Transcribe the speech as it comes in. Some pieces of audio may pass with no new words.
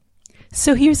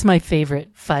So here's my favorite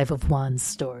Five of Wands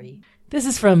story. This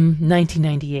is from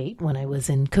 1998 when I was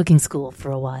in cooking school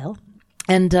for a while.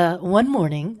 And one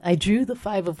morning, I drew the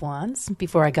Five of Wands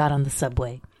before I got on the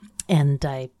subway. And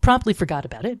I promptly forgot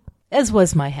about it, as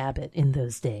was my habit in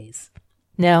those days.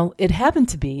 Now, it happened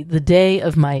to be the day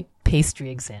of my pastry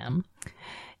exam,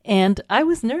 and I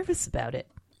was nervous about it.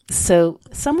 So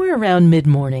somewhere around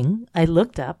mid-morning, I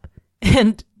looked up,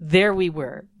 and there we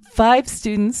were, 5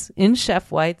 students in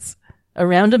chef whites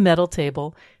around a metal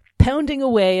table, pounding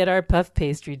away at our puff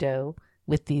pastry dough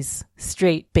with these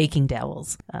straight baking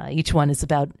dowels. Each one is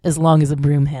about as long as a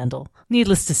broom handle.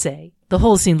 Needless to say, the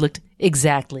whole scene looked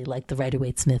exactly like the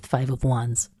Rider-Waite-Smith Five of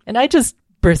Wands. And I just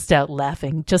burst out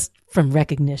laughing just from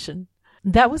recognition.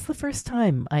 That was the first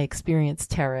time I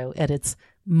experienced tarot at its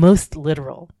most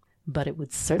literal, but it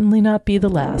would certainly not be the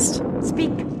last.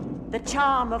 Speak the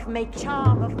charm of make,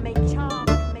 charm of make, charm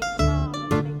of make, charm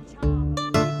of make, charm of make.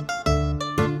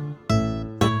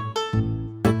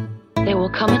 There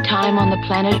will come a time on the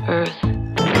planet Earth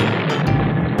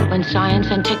when science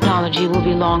and technology will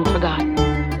be long forgotten.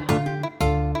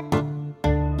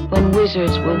 When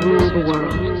wizards will rule the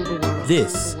world.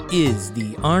 This is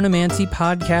the Arnemancy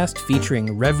podcast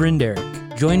featuring Reverend Eric.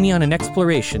 Join me on an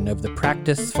exploration of the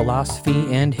practice,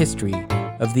 philosophy, and history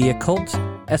of the occult,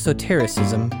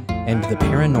 esotericism, and the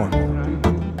paranormal.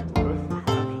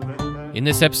 In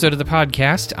this episode of the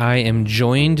podcast, I am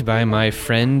joined by my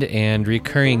friend and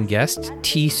recurring guest,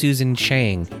 T. Susan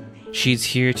Chang. She's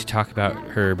here to talk about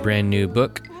her brand new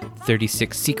book,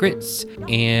 36 Secrets,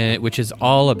 which is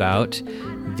all about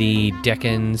the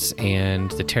decans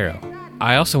and the tarot.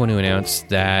 I also want to announce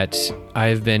that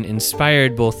I've been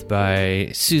inspired both by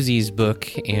Susie's book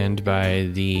and by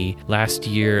the last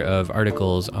year of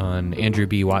articles on Andrew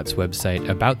B. Watt's website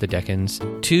about the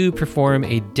decans to perform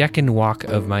a decan walk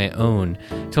of my own.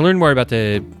 To learn more about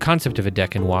the concept of a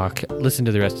decan walk, listen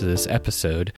to the rest of this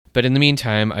episode. But in the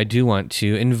meantime, I do want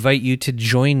to invite you to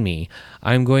join me.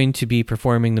 I'm going to be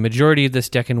performing the majority of this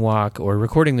decan walk, or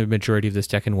recording the majority of this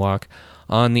decan walk,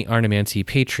 on the Arnemancy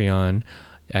Patreon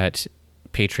at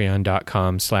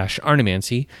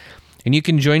patreon.com/Arnemancy, and you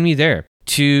can join me there.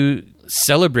 To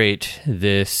celebrate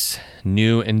this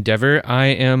new endeavor, I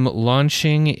am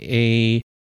launching a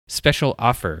special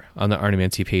offer on the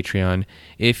Arnemancy Patreon.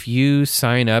 If you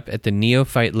sign up at the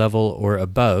neophyte level or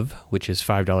above, which is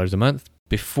 $5 a month,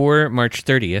 before March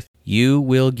 30th, you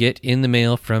will get in the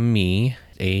mail from me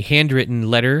a handwritten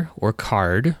letter or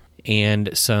card and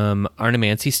some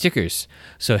Arnemancy stickers.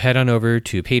 So head on over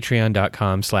to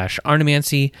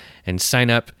patreon.com/Arnemancy and sign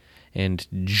up and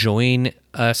join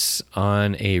us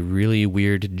on a really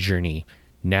weird journey.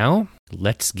 Now,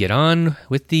 let's get on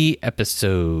with the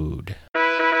episode.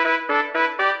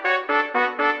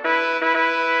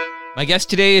 My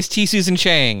guest today is T. Susan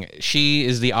Chang. She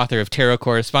is the author of Tarot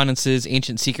Correspondences,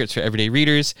 Ancient Secrets for Everyday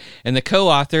Readers, and the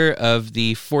co-author of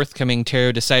the forthcoming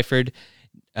Tarot Deciphered,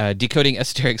 Decoding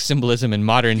Esoteric Symbolism in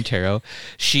Modern Tarot.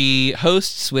 She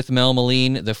hosts with Mel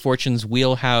Moline the Fortune's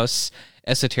Wheelhouse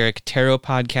Esoteric Tarot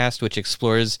podcast, which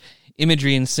explores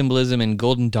imagery and symbolism in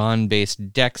Golden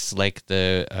Dawn-based decks like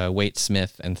the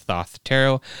Waite-Smith and Thoth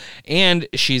Tarot. And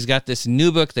she's got this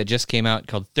new book that just came out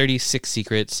called 36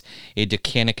 Secrets, a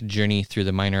Decanic Journey Through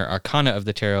the Minor Arcana of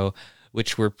the Tarot,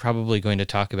 which we're probably going to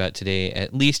talk about today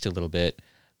at least a little bit.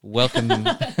 Welcome.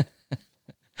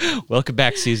 Welcome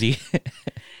back, Susie.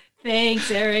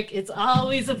 Thanks, Eric. It's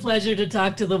always a pleasure to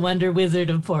talk to the Wonder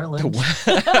Wizard of Portland.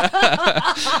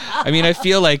 I mean, I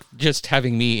feel like just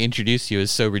having me introduce you is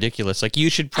so ridiculous. Like,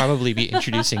 you should probably be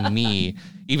introducing me,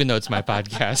 even though it's my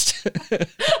podcast.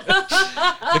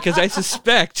 Because I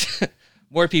suspect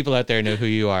more people out there know who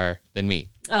you are than me.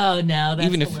 Oh, no.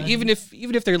 That's even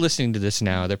if they're listening to this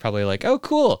now, they're probably like, oh,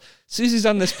 cool. Susie's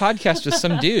on this podcast with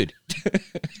some dude.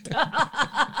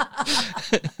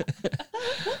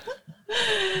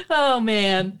 Oh,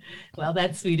 man. Well,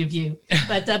 that's sweet of you.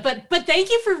 But thank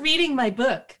you for reading my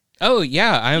book. Oh,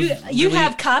 yeah. You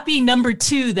have copy number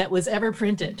 2 that was ever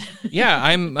printed. Yeah,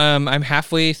 I'm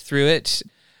halfway through it.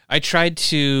 I tried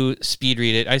to speed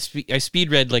read it. I speed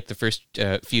read like the first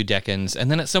few decans, and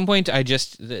then at some point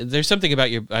there's something about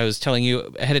I was telling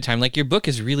you ahead of time, like your book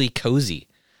is really cozy.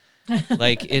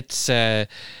 Like it's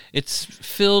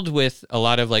filled with a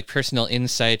lot of like personal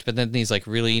insight, but then these like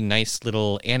really nice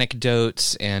little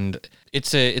anecdotes, and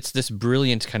it's this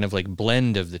brilliant kind of like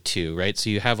blend of the two, right? So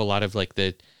you have a lot of like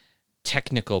the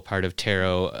technical part of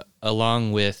tarot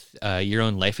along with your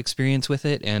own life experience with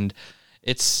it, and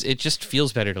it just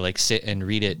feels better to like sit and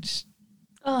read it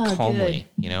calmly,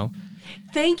 good. You know?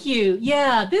 Thank you.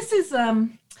 Yeah, this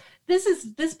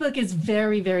this book is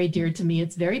very, very dear to me.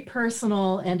 It's very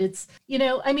personal, and it's,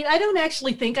 I mean, I don't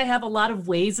actually think I have a lot of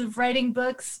ways of writing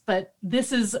books, but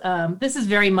this is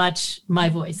very much my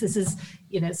voice. This is,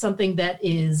 something that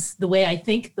is the way I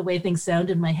think, the way things sound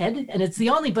in my head, and it's the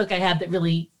only book I have that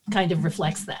really kind of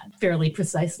reflects that fairly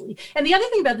precisely. And the other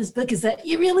thing about this book is that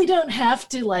you really don't have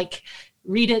to like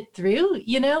read it through.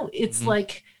 It's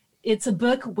like, it's a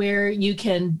book where you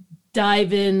can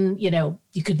dive in,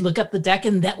 you could look up the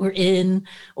decan that we're in,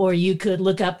 or you could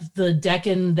look up the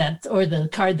decan or the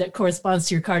card that corresponds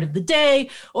to your card of the day,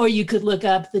 or you could look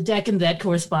up the decan that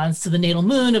corresponds to the natal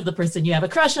moon of the person you have a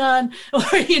crush on,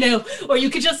 or you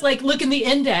could just like look in the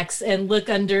index and look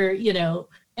under,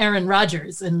 Aaron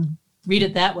Rodgers and read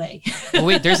it that way. Oh,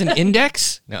 wait, there's an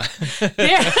index? No.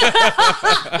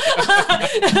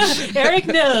 Eric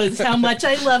knows how much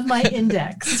I love my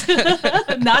index.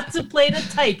 Not to play the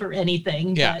type or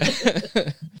anything. Yeah.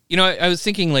 But. I was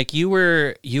thinking like you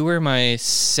were my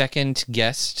second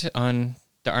guest on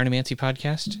the Arnemancy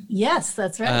podcast. Yes,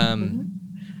 that's right.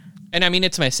 And I mean,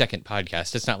 it's my second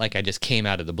podcast. It's not like I just came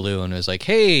out of the blue and was like,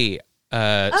 hey,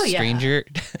 stranger.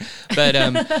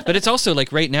 Yeah. But it's also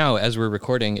like right now as we're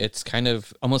recording, it's kind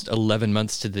of almost 11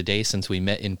 months to the day since we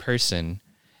met in person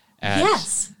at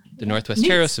the Northwest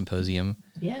Tarot Symposium.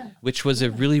 Yeah. Which was a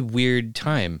really weird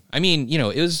time. I mean,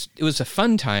 it was a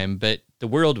fun time, but the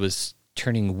world was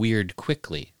turning weird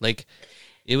quickly. Like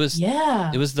it was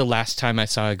the last time I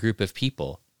saw a group of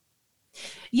people.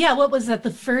 Yeah, what was that?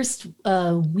 The first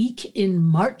week in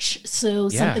March, so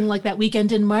something like that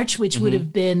weekend in March, which would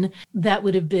have been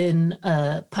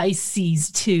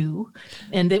Pisces 2,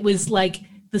 and it was like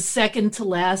the second to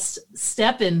last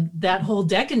step in that whole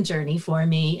decan journey for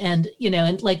me, and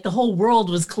and like the whole world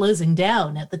was closing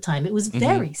down at the time. It was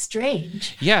very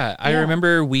strange. Yeah, I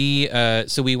remember we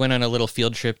went on a little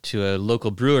field trip to a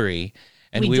local brewery,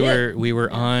 and we were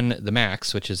on the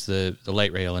Max, which is the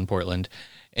light rail in Portland.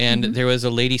 And there was a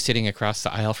lady sitting across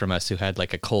the aisle from us who had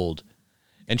like a cold,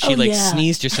 and she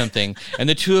sneezed or something. And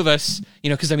the two of us,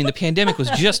 because I mean, the pandemic was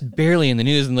just barely in the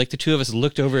news, and like the two of us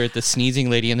looked over at the sneezing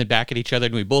lady in the back at each other,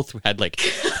 and we both had like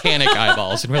panic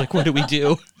eyeballs, and we're like, what do we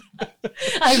do?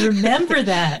 I remember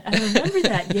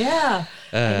that. Yeah,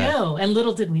 I know. And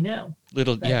little did we know.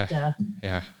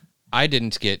 Yeah. I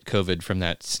didn't get COVID from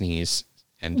that sneeze.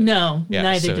 And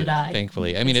neither did I.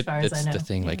 Thankfully. I mean, it's the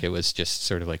thing, like it was just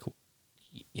sort of like,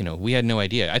 we had no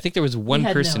idea. I think there was one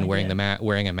person wearing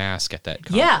a mask at that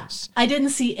conference. Yeah, I didn't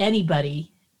see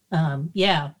anybody.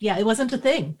 It wasn't a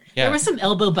thing. Yeah. There was some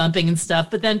elbow bumping and stuff,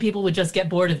 but then people would just get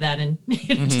bored of that and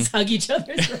just hug each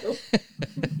other through.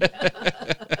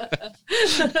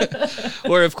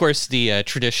 Or, of course, the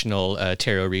traditional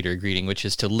tarot reader greeting, which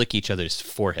is to lick each other's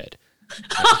forehead.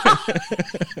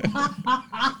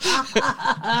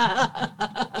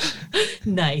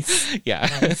 Nice. Yeah.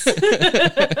 Nice.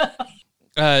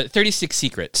 36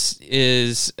 Secrets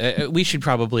is, we should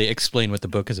probably explain what the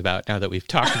book is about now that we've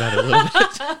talked about it a little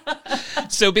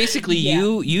bit. So basically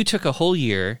you took a whole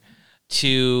year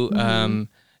to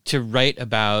write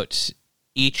about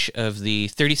each of the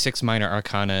 36 minor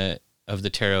arcana of the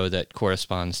tarot that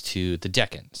corresponds to the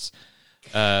decans.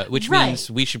 Which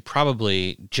means we should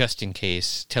probably, just in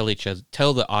case, tell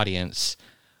the audience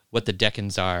what the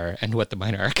decans are and what the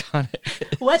minor arcana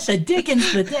is. What the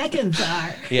dickens the decans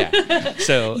are. Yeah.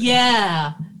 So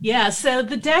So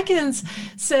the decans.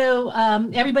 So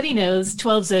everybody knows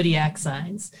 12 zodiac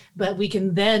signs, but we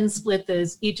can then split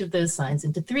each of those signs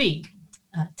into 3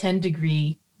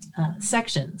 10-degree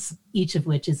sections, each of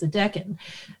which is a decan.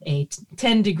 A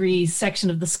 10-degree section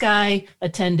of the sky, a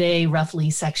 10-day roughly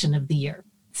section of the year.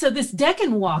 So this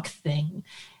decan walk thing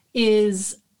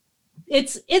is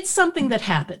it's something that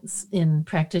happens in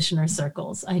practitioner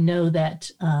circles. I know that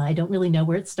I don't really know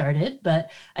where it started,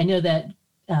 but I know that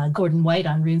Gordon White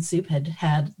on Rune Soup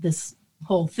had this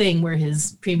whole thing where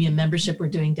his premium membership were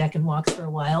doing decan walks for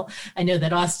a while. I know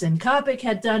that Austin Coppock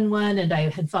had done one, and I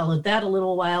had followed that a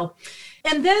little while.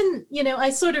 And then, I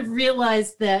sort of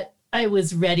realized that I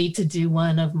was ready to do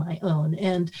one of my own.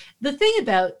 And the thing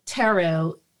about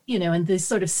tarot, and the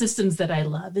sort of systems that I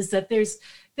love is that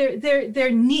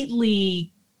they're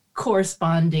neatly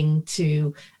corresponding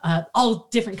to all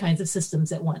different kinds of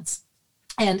systems at once.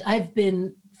 And I've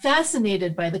been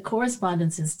fascinated by the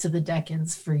correspondences to the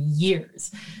decans for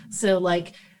years. So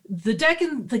like the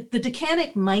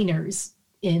decanic minors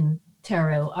in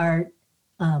tarot are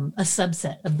a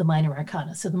subset of the minor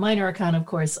arcana. So the minor arcana, of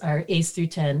course, are ace through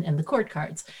 10 and the court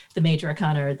cards. The major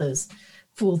arcana are those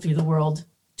fool through the world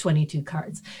 22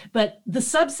 cards. But the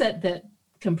subset that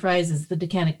comprises the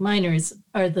decanic minors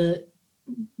are the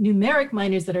numeric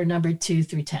minors that are numbered 2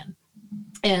 through 10.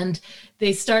 And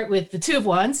they start with the 2 of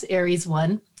Wands, Aries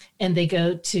 1, and they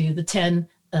go to the 10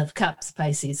 of Cups,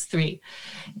 Pisces 3.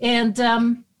 And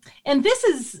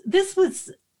this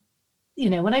was,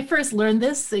 when I first learned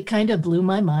this, it kind of blew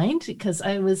my mind because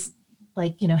I was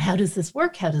like, how does this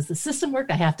work? How does the system work?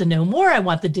 I have to know more. I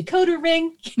want the decoder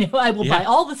ring. I will buy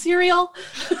all the cereal.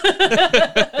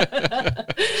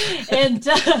 And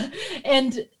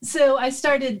so I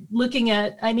started looking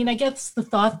at, I guess the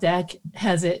Thoth deck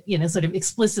has it, sort of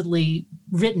explicitly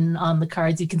written on the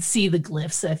cards. You can see the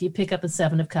glyphs. So if you pick up a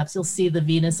 7 of Cups, you'll see the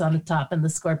Venus on the top and the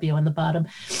Scorpio on the bottom.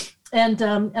 And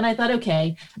I thought,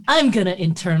 okay, I'm going to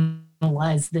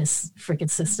internalize this freaking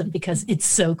system because it's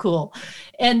so cool.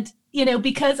 And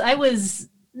because I was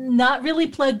not really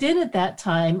plugged in at that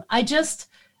time, I just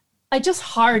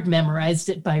hard memorized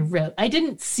it by rote. I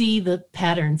didn't see the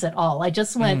patterns at all. I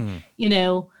just went,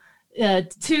 2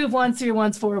 of Wands, 3 of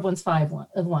Wands, 4 of Wands, 5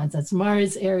 of Wands. That's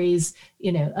Mars, Aries,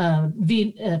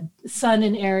 Sun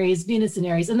in Aries, Venus in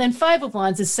Aries. And then 5 of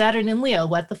Wands is Saturn in Leo.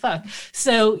 What the fuck?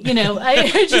 So,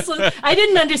 I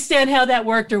didn't understand how that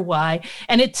worked or why.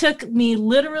 And it took me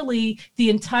literally the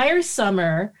entire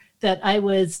summer that I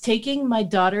was taking my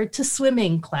daughter to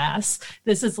swimming class.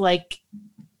 This is like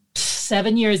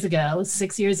 6 years ago,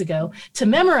 to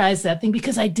memorize that thing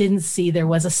because I didn't see there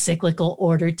was a cyclical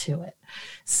order to it.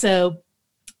 So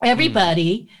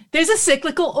everybody, there's a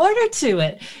cyclical order to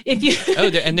it. If you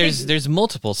there's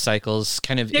multiple cycles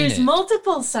kind of there's in it.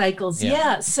 Multiple cycles,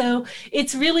 yeah. So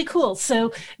it's really cool.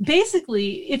 So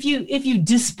basically, if you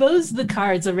dispose the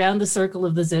cards around the circle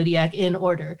of the zodiac in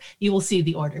order, you will see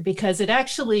the order because it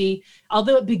actually,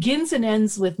 although it begins and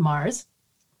ends with Mars,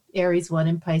 Aries 1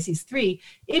 and Pisces 3,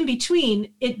 in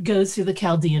between it goes through the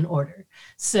Chaldean order.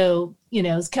 So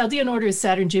Chaldean order is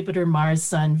Saturn, Jupiter, Mars,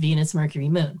 Sun, Venus, Mercury,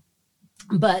 Moon.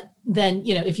 But then,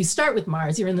 if you start with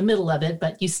Mars, you're in the middle of it,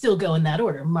 but you still go in that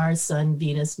order: Mars, Sun,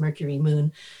 Venus, Mercury,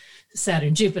 Moon,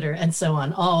 Saturn, Jupiter, and so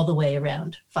on, all the way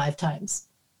around 5 times.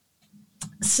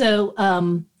 So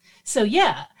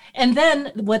yeah. And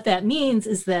then what that means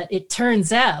is that it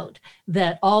turns out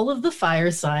that all of the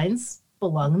fire signs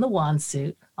belong in the wand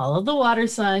suit, all of the water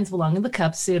signs belong in the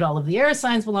cup suit, all of the air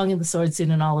signs belong in the sword suit,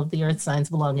 and all of the earth signs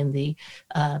belong in the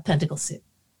pentacle suit.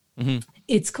 Mm-hmm.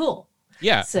 It's cool.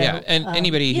 Yeah, yeah. And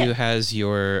anybody who has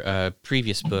your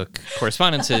previous book,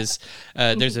 Correspondences,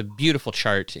 there's a beautiful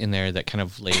chart in there that kind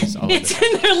of lays all of it. It's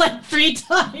in there like 3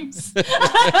 times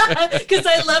because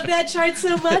I love that chart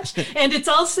so much. And it's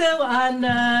also on.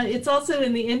 It's also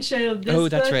in the intro of this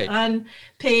book right. on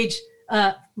page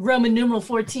Roman numeral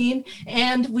 14,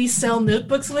 and we sell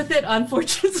notebooks with it on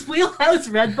Fortune's Wheelhouse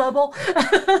Redbubble.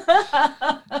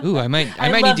 Ooh, I might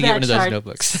need to get one of those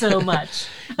notebooks. So much.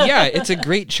 Yeah, it's a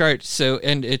great chart. So,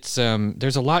 and it's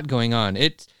there's a lot going on.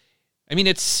 It's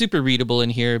super readable in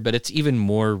here, but it's even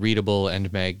more readable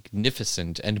and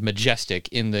magnificent and majestic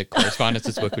in the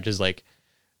Correspondences book, which is like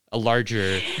a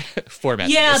larger format.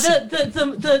 Yeah,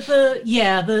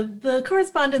 the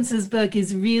Correspondences book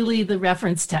is really the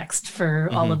reference text for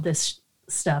all of this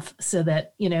stuff, so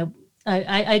that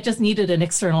I just needed an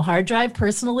external hard drive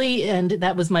personally, and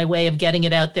that was my way of getting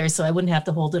it out there, so I wouldn't have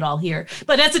to hold it all here.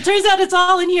 But as it turns out, it's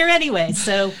all in here anyway.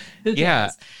 So who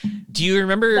cares? Do you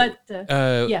remember?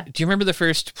 Do you remember the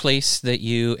first place that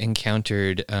you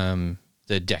encountered the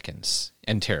Decans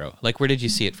and tarot? Like, where did you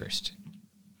see it first?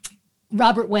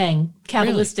 Robert Wang,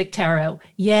 Kabbalistic Tarot.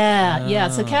 Yeah.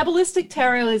 So Kabbalistic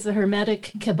Tarot is a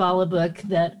Hermetic Kabbalah book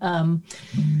that,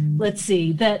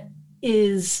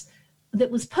 that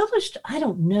was published, I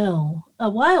don't know, a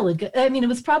while ago. I mean, it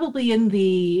was probably in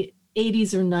the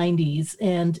 80s or 90s.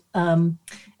 And I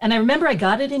remember I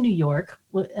got it in New York.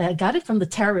 I got it from the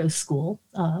Tarot School.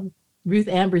 Ruth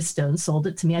Amberstone sold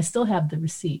it to me. I still have the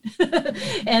receipt.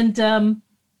 And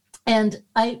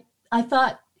I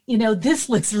thought, this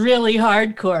looks really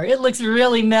hardcore. It looks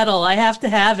really metal. I have to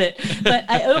have it. But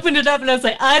I opened it up and I was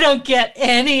like, I don't get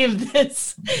any of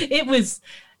this. It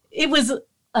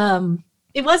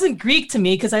wasn't Greek to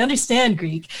me because I understand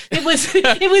Greek. It was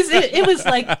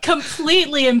like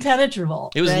completely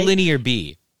impenetrable. It was right? linear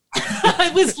B.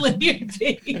 It was linear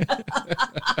B.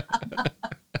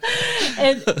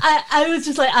 And I was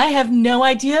just like, I have no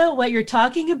idea what you're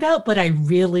talking about, but I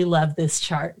really love this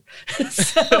chart.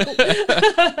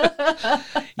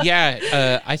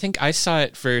 Yeah, I think I saw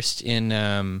it first in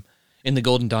the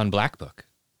Golden Dawn Black Book.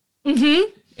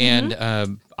 Mm-hmm. And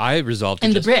I resolved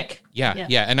to the brick. Yeah,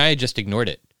 and I just ignored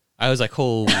it. I was like,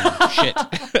 holy shit,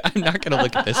 I'm not going to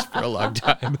look at this for a long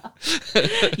time.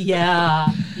 Yeah.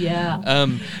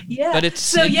 But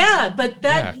it's... but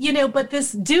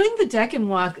this doing the deck and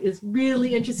walk is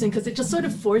really interesting because it just sort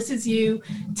of forces you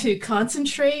to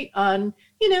concentrate on,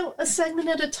 a segment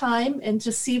at a time and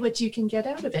just see what you can get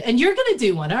out of it. And you're going to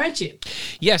do one, aren't you?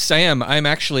 Yes, I am. I'm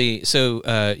actually, so,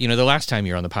 the last time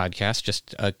you were on the podcast,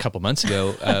 just a couple months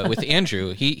ago, with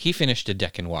Andrew, he finished a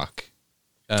deck and walk.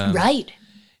 Right.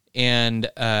 And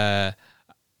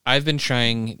I've been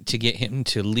trying to get him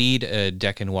to lead a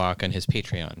deck and walk on his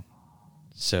Patreon.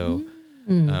 So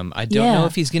I don't know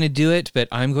if he's going to do it, but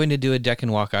I'm going to do a deck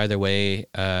and walk either way,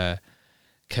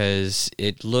 because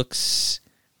it looks...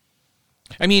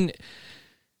 I mean,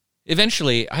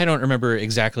 eventually, I don't remember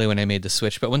exactly when I made the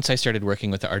switch, but once I started working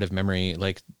with the art of memory,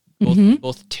 like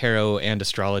both tarot and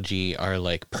astrology are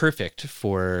like perfect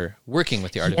for working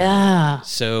with the art of memory.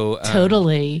 So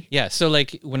totally. Yeah. So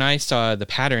like when I saw the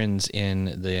patterns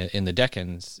in the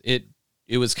decans,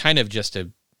 it was kind of just a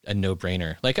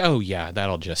no-brainer. Like, oh yeah,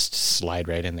 that'll just slide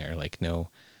right in there. Like no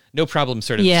problem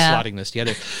sort of slotting this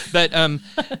together. But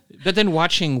but then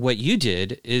watching what you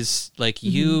did is like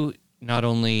you not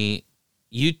only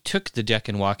you took the deck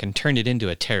and walk and turned it into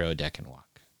a tarot deck and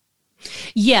walk.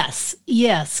 Yes,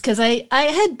 because I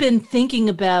had been thinking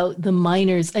about the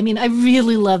minors. I mean, I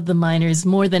really love the minors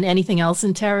more than anything else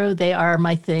in tarot. They are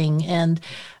my thing. And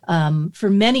for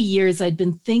many years, I'd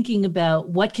been thinking about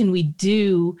what can we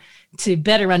do to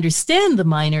better understand the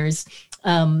minors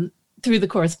through the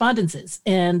correspondences.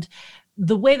 And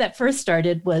the way that first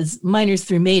started was minors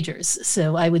through majors.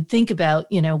 So I would think about,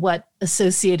 what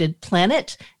associated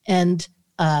planet and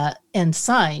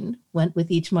sign went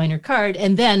with each minor card.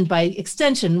 And then by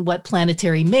extension, what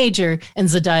planetary major and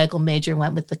zodiacal major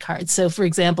went with the card. So for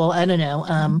example, I don't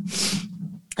know,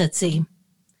 let's see,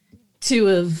 two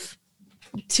of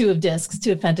discs,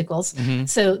 two of pentacles.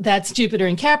 So that's Jupiter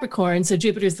and Capricorn. So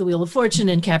Jupiter's the wheel of fortune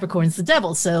and Capricorn's the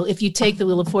devil. So if you take the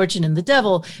wheel of fortune and the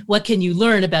devil, what can you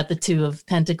learn about the two of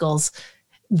pentacles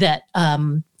that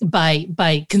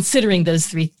by considering those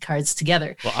three cards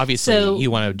together? Well, obviously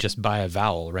you want to just buy a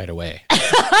vowel right away.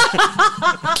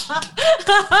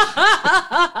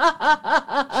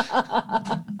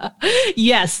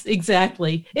 Yes,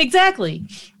 exactly.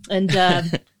 And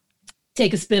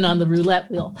take a spin on the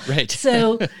roulette wheel. Right.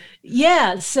 So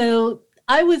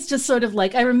I was just sort of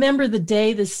like, I remember the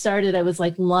day this started, I was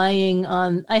like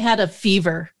I had a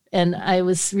fever and I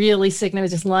was really sick and I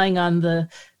was just lying on the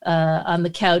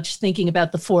couch thinking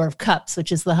about the Four of Cups,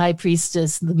 which is the high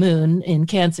priestess, the moon in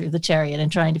Cancer, the chariot, and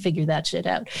trying to figure that shit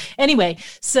out. Anyway,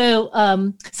 so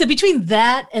between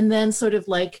that and then sort of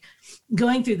like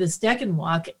going through this deck and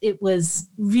walk, it was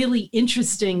really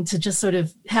interesting to just sort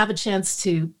of have a chance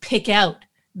to pick out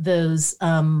those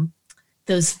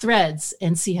threads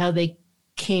and see how they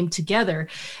came together.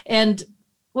 And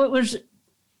what was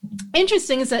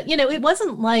interesting is that, it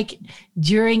wasn't like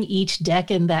during each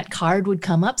deck and that card would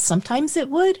come up. Sometimes it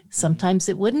would, sometimes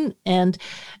it wouldn't.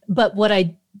 But what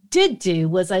I did do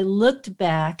was I looked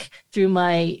back through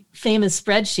my famous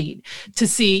spreadsheet to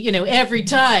see, every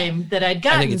time that I'd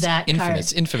gotten that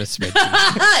card. Infamous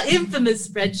spreadsheet. Infamous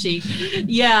spreadsheet.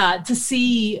 Yeah, to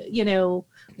see,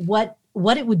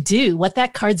 what it would do, what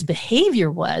that card's behavior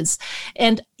was.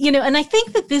 And, and I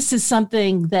think that this is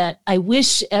something that I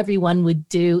wish everyone would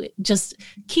do, just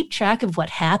keep track of what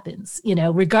happens,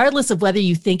 regardless of whether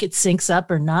you think it syncs up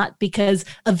or not, because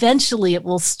eventually it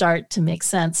will start to make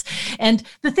sense. And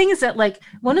the thing is that, like,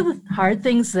 one of the hard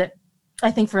things that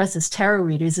I think for us as tarot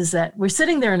readers is that we're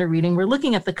sitting there in a reading, we're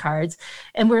looking at the cards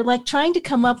and we're like trying to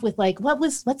come up with like,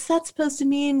 what's that supposed to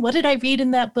mean? What did I read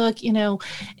in that book?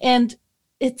 And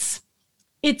it's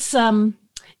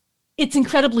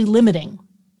incredibly limiting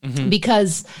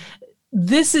because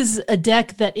this is a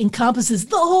deck that encompasses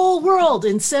the whole world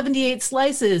in 78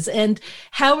 slices. And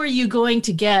how are you going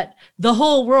to get the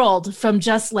whole world from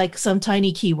just like some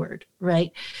tiny keyword,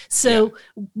 right? So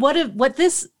what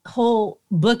this whole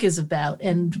book is about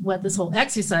and what this whole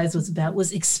exercise was about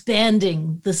was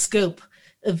expanding the scope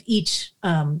of each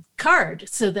card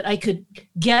so that I could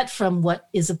get from what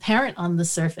is apparent on the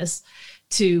surface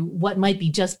to what might be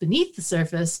just beneath the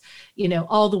surface,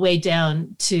 all the way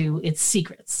down to its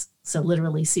secrets. So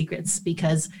literally secrets,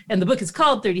 and the book is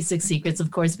called 36 Secrets, of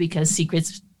course, because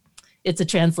secrets, it's a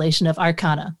translation of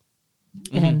arcana.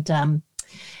 And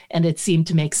it seemed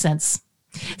to make sense.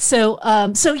 So,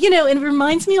 it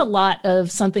reminds me a lot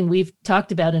of something we've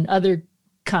talked about in other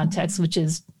contexts, which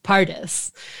is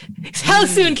Pardis. How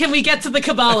soon can we get to the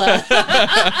Kabbalah?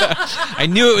 I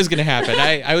knew it was going to happen.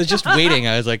 I was just waiting.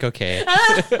 I was like, okay.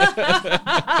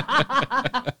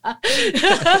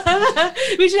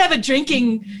 We should have a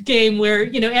drinking game where,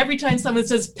 every time someone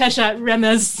says Peshat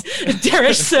Remez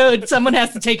Derish Sod, someone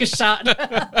has to take a shot.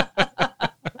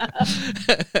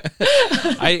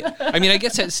 I mean, I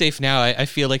guess that's safe now. I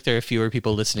feel like there are fewer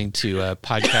people listening to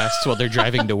podcasts while they're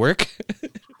driving to work.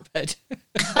 But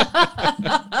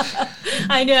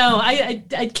I know.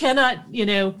 I cannot,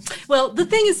 Well, the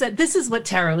thing is that this is what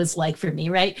tarot is like for me,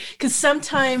 right? Because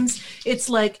sometimes it's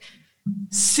like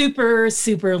super,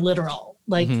 super literal.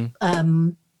 Like,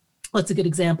 what's a good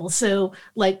example? So,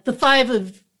 like the Five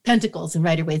of Pentacles in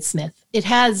Rider-Waite-Smith, it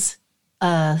has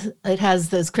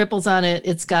those cripples on it.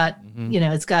 It's got,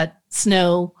 it's got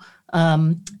snow.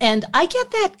 And I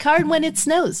get that card when it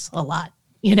snows a lot.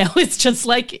 It's just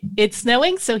like it's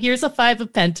snowing. So here's a Five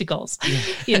of Pentacles,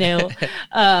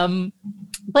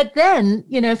 but then,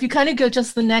 if you kind of go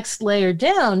just the next layer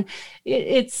down,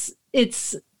 it's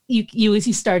you as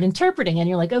you start interpreting and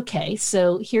you're like, okay,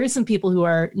 so here's some people who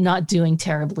are not doing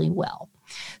terribly well.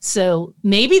 So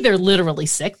maybe they're literally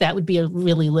sick. That would be a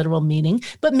really literal meaning,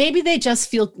 but maybe they just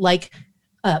feel like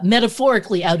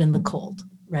metaphorically out in the cold,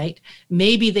 right?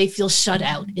 Maybe they feel shut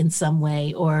out in some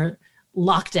way or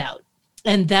locked out.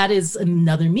 And that is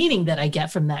another meaning that I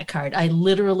get from that card. I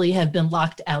literally have been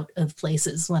locked out of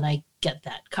places when I get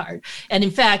that card. And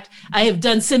in fact, I have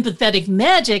done sympathetic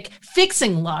magic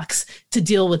fixing locks to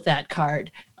deal with that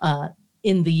card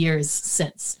in the years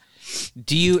since.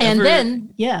 Do you ever, and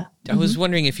then, yeah. I was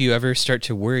wondering if you ever start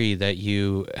to worry that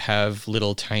you have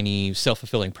little tiny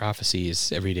self-fulfilling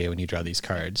prophecies every day when you draw these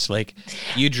cards. Like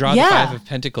you draw the Five of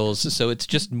Pentacles, so it's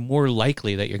just more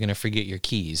likely that you're going to forget your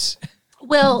keys.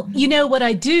 Well, what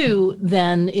I do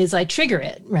then is I trigger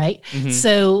it, right?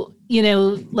 So,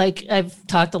 like I've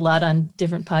talked a lot on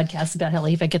different podcasts about how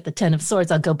if I get the 10 of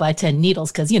Swords, I'll go buy 10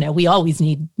 needles because, we always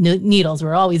need needles.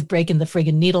 We're always breaking the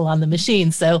friggin' needle on the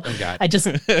machine. So I just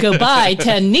go buy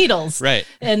 10 needles. Right.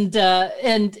 And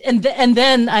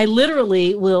then I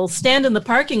literally will stand in the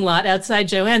parking lot outside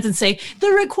Joann's and say,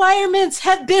 the requirements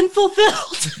have been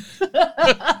fulfilled.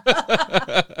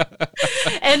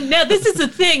 And now this is a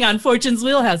thing on Fortune's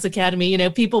Wheelhouse Academy.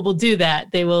 People will do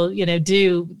that. They will,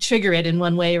 trigger it in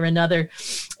one way or another.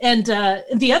 And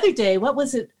the other day, what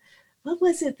was it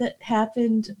that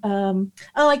happened?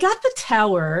 I got the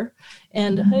Tower.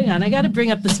 And hang on, I got to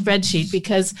bring up the spreadsheet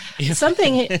because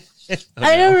something...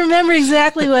 I don't remember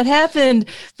exactly what happened,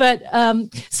 but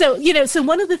so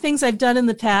one of the things I've done in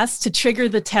the past to trigger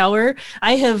the Tower,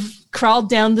 I have crawled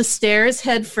down the stairs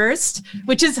head first,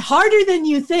 which is harder than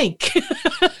you think.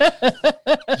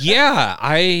 Yeah,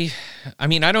 I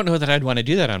mean, I don't know that I'd want to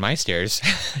do that on my stairs.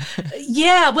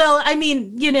 Yeah, well,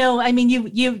 you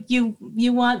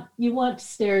want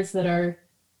stairs that are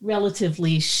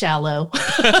relatively shallow.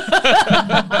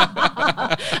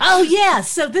 Oh yeah,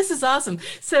 so this is awesome.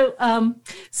 So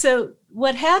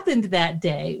what happened that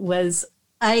day was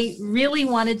I really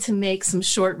wanted to make some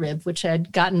short rib, which I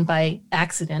had gotten by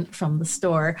accident from the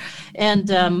store, and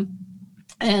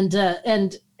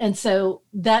so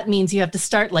that means you have to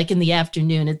start like in the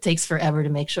afternoon. It takes forever to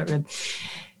make short rib.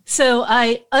 So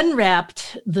I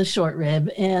unwrapped the short rib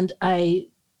and I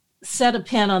set a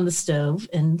pan on the stove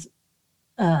and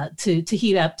to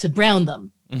heat up to brown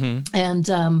them. And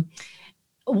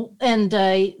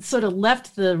I sort of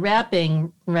left the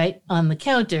wrapping right on the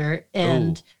counter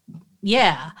and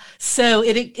so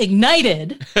it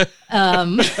ignited.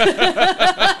 And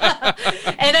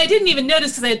I didn't even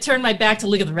notice because I had turned my back to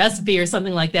look at the recipe or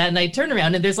something like that. And I turned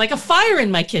around and there's like a fire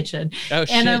in my kitchen. Oh,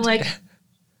 and I'm like,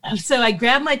 so I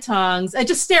grabbed my tongs. I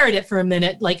just stare at it for a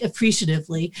minute, like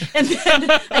appreciatively. And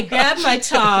then I grabbed my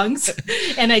tongs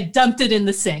and I dumped it in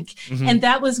the sink. And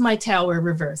that was my Tower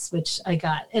reverse, which I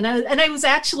got. And I was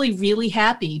actually really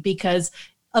happy because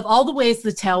of all the ways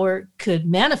the Tower could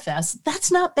manifest.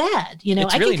 That's not bad.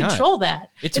 It's I really can control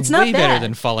that. It's not way bad. better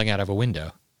than falling out of a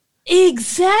window.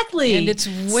 Exactly. And it's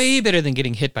way better than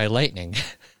getting hit by lightning.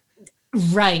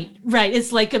 Right.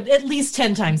 It's like at least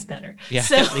 10 times better. Yeah,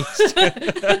 so, at least.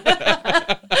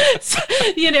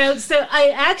 So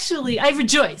I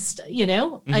rejoiced,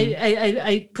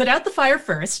 I put out the fire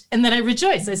first and then I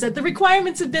rejoiced. I said, the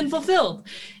requirements have been fulfilled.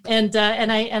 And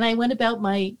I went about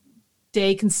my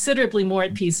day considerably more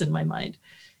at peace in my mind.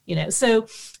 So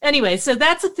anyway, so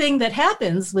that's a thing that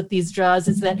happens with these draws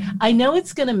is that I know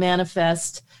it's going to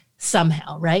manifest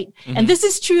somehow, right? And this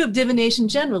is true of divination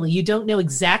generally. You don't know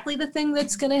exactly the thing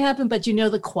that's going to happen, but you know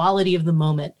the quality of the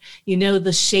moment. You know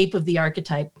the shape of the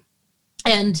archetype.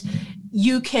 And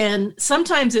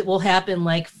sometimes it will happen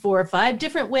like 4 or 5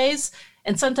 different ways,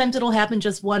 and sometimes it'll happen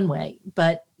just one way.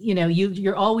 But,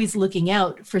 you're always looking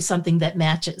out for something that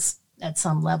matches at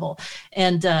some level.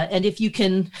 And if you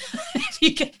can,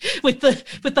 with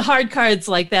the hard cards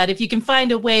like that, if you can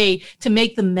find a way to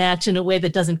make them match in a way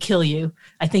that doesn't kill you,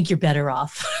 I think you're better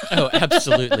off. Oh,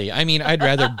 absolutely. I mean, I'd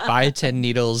rather buy 10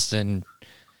 needles than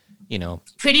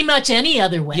pretty much any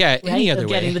other way. Yeah, right? any other of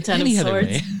way. Getting the Ten Any of other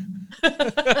Swords. way.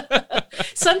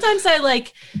 Sometimes I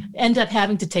end up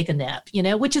having to take a nap,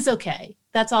 which is okay.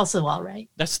 That's also all right.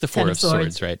 That's the Four of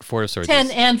Swords, right? Four of Swords.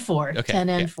 10 and 4. Okay, 10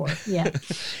 and 4. Yeah.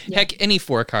 Heck, any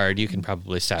 4 card you can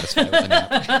probably satisfy with a nap.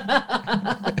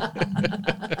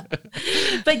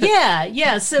 But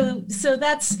yeah. So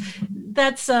that's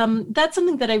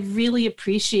something that I really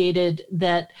appreciated,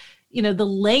 that the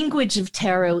language of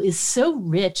tarot is so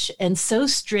rich and so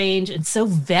strange and so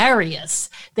various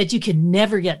that you can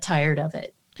never get tired of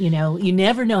it. You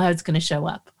never know how it's going to show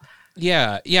up.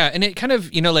 Yeah. And it kind of,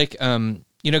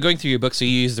 going through your book, so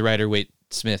you use the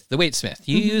Rider-Waite-Smith.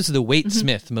 You use the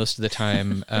Waite-Smith most of the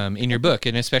time in your book,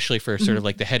 and especially for sort of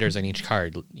like the headers on each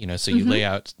card, so you lay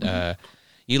out the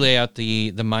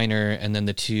minor and then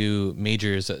the 2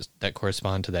 majors that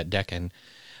correspond to that decan.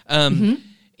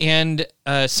 And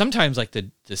sometimes like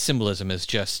the symbolism is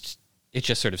it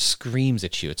just sort of screams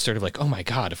at you. It's sort of like, oh my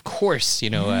God, of course.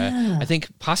 I think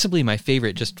possibly my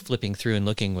favorite, just flipping through and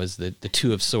looking, was the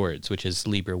 2 of Swords, which is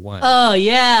Libra 1. Oh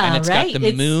yeah. And it's right? got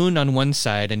the moon on one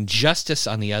side and Justice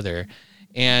on the other.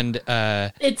 And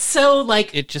it's so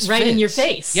it just right fits. in your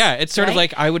face. Yeah, it's sort of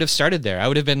like I would have started there. I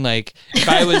would have been like,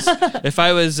 if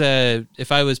I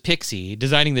was Pixie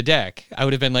designing the deck, I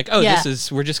would have been like,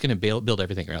 we're just going to build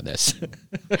everything around this.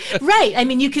 Right. I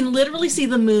mean, you can literally see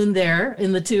the moon there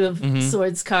in the 2 of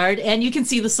Swords card, and you can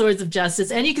see the Swords of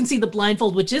Justice, and you can see the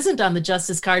blindfold, which isn't on the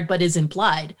Justice card but is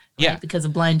implied. Yeah, because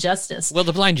of blind justice. Well,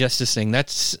 the blind justice thing,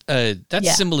 that's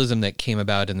symbolism that came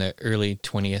about in the early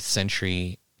 20th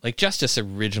century. Like, justice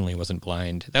originally wasn't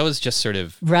blind. That was just sort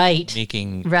of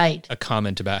making a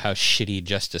comment about how shitty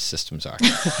justice systems are.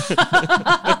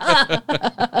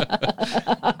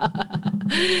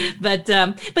 But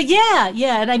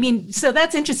yeah. And I mean, so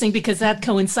that's interesting because that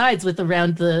coincides with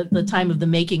around the time of the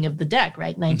making of the deck,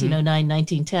 right? 1909,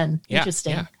 1910. Yeah,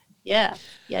 interesting. Yeah.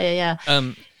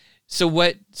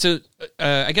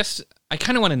 I guess I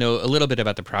kind of want to know a little bit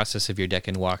about the process of your deck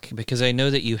and walk, because I know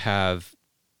that you have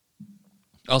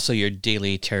also your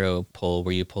daily tarot pull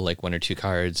where you pull like 1 or 2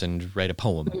 cards and write a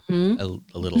poem, a little,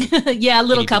 a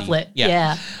little couplet.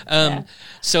 Yeah.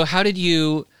 So how did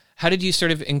you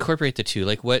sort of incorporate the 2?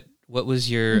 Like what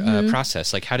was your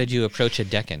process? Like, how did you approach a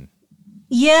decan?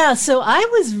 Yeah, so I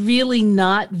was really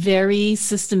not very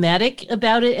systematic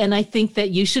about it, and I think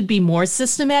that you should be more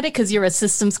systematic because you're a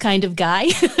systems kind of guy.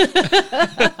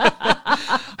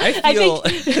 I feel.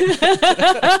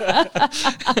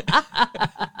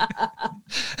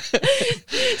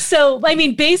 So, I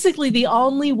mean, basically the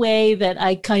only way that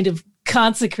I kind of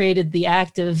consecrated the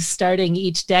act of starting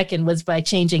each decan was by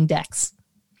changing decks.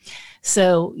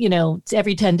 So,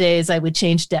 every 10 days I would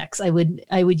change decks. I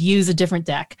would use a different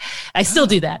deck. I still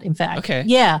do that, in fact. Okay.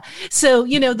 Yeah. So,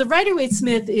 the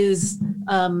Rider-Waite-Smith is,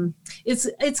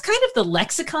 it's kind of the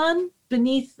lexicon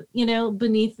beneath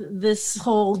this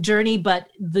whole journey, but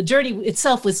the journey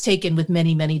itself was taken with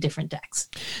many, many different decks.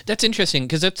 That's interesting,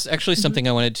 because that's actually something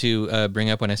I wanted to bring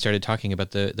up when I started talking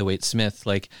about the Waite-Smith.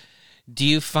 Like, do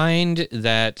you find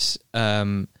that,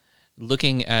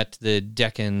 looking at the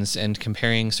decans and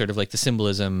comparing sort of like the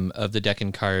symbolism of the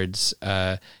decan cards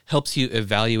helps you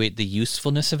evaluate the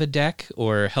usefulness of a deck,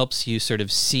 or helps you sort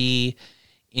of see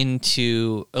a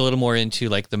little more into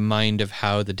like the mind of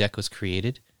how the deck was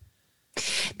created?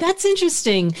 That's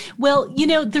interesting. Well,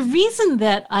 the reason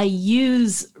that I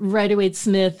use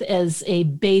Rider-Waite-Smith as a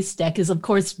base deck is, of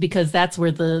course, because that's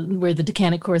where the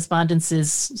decanic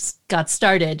correspondences got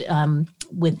started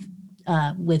with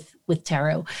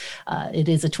tarot. It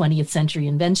is a 20th century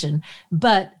invention,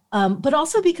 but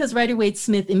also because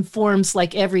Rider-Waite-Smith informs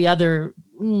like every other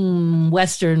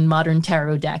Western modern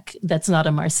tarot deck that's not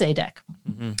a Marseille deck.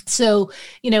 Mm-hmm. So,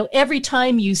 every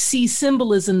time you see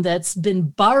symbolism that's been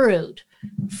borrowed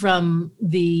from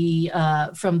the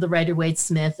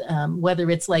Rider-Waite-Smith, whether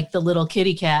it's like the little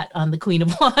kitty cat on the Queen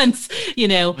of Wands,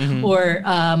 mm-hmm. or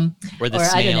the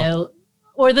snail. I don't know,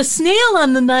 or the snail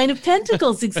on the 9 of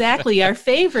Pentacles, exactly, our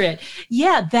favorite.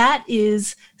 Yeah, that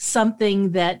is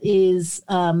something that is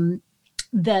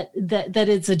that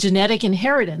it's a genetic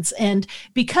inheritance. And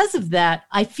because of that,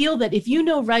 I feel that if you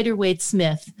know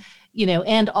Rider-Waite-Smith,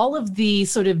 and all of the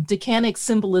sort of decanic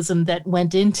symbolism that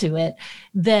went into it,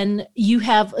 then you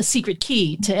have a secret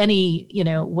key to any,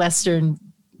 Western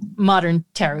modern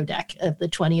tarot deck of the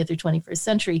 20th or 21st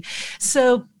century.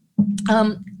 So,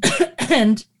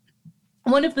 and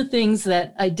one of the things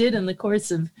that I did in the course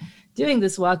of doing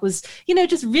this walk was,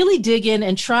 just really dig in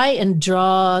and try and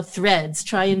draw threads,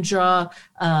 try and draw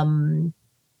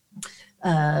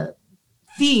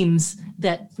themes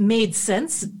that made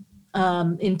sense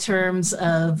in terms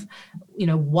of,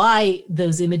 why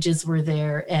those images were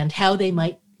there and how they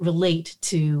might relate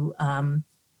to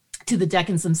the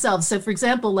Decans themselves. So, for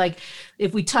example, like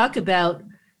if we talk about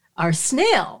our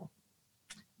snail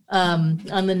on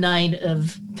the Nine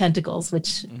of Pentacles,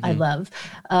 which I love,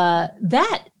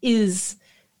 that is,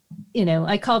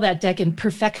 I call that Decan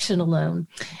perfection alone,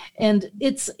 and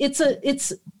it's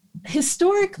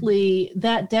historically,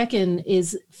 that Decan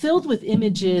is filled with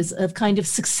images of kind of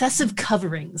successive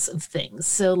coverings of things.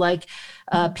 So like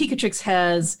Picatrix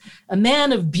has a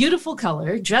man of beautiful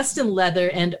color dressed in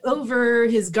leather, and over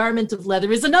his garment of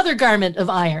leather is another garment of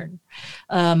iron.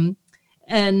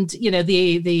 And,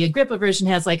 the Agrippa version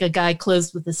has like a guy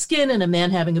clothed with a skin and a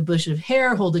man having a bush of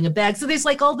hair holding a bag. So there's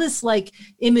like all this like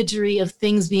imagery of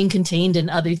things being contained in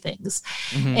other things.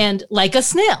 And like a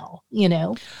snail,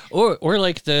 Or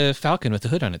like the falcon with the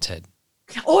hood on its head.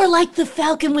 Or like the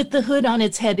falcon with the hood on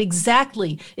its head.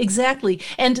 Exactly.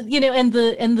 And, and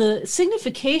the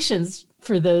significations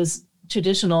for those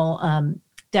traditional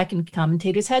Decan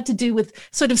commentators had to do with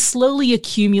sort of slowly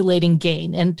accumulating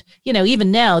gain. And,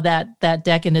 even now that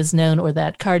Decan is known, or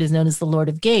that card is known as the Lord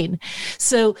of Gain.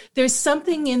 So there's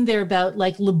something in there about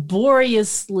like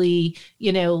laboriously,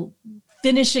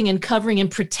 finishing and covering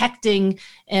and protecting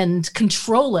and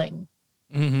controlling,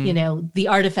 the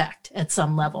artifact at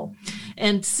some level.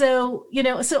 And so,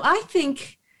 so I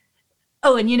think,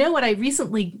 oh, and you know what? I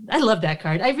love that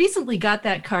card. I recently got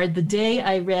that card the day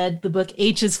I read the book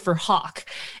H is for Hawk.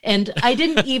 And I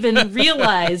didn't even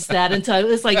realize that until it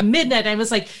was like midnight. I was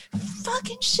like,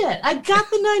 fucking shit, I got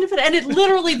the Nine of it. And it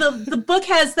literally, the book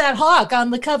has that hawk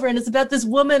on the cover, and it's about this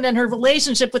woman and her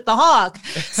relationship with the hawk.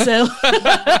 So,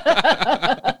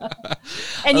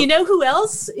 and you know who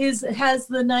else has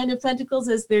the Nine of Pentacles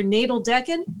as their natal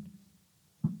Decan?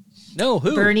 No,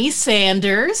 who? Bernie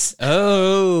Sanders.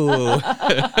 Oh.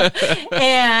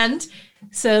 And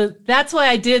so that's why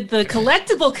I did the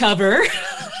collectible cover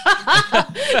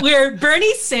where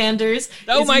Bernie Sanders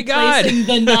is replacing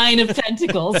the Nine of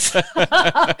Pentacles.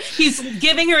 He's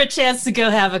giving her a chance to go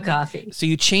have a coffee. So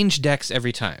you change decks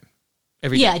every time?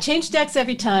 I change decks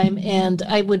every time, and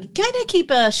I would kind of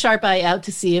keep a sharp eye out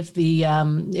to see if the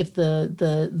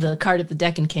card of the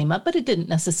Decan came up, but it didn't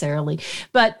necessarily.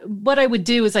 But what I would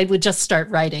do is I would just start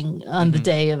writing on the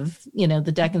day of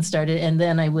the Decan started, and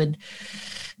then I would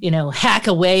hack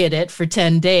away at it for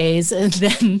 10 days and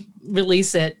then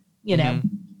release it.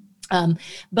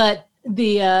 But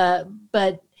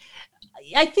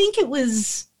I think it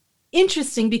was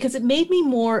interesting because it made me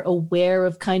more aware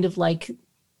of kind of like,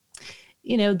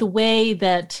 the way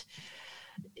that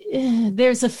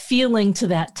there's a feeling to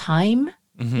that time,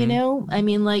 I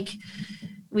mean, like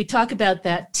we talk about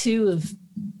that Two of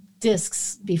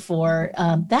Discs before.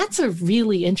 That's a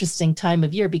really interesting time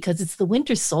of year because it's the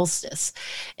winter solstice.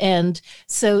 And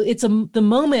so it's the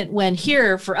moment when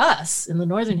here for us in the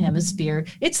Northern Hemisphere,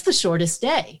 it's the shortest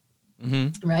day,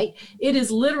 right? It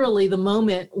is literally the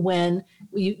moment when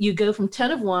you go from 10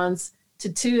 of Wands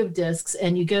to Two of Discs,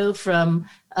 and you go from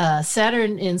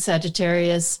Saturn in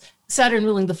Sagittarius, Saturn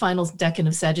ruling the final decan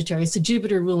of Sagittarius, to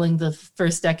Jupiter ruling the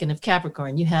first decan of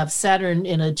Capricorn. You have Saturn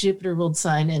in a Jupiter-ruled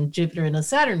sign and Jupiter in a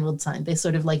Saturn-ruled sign. They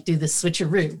sort of like do this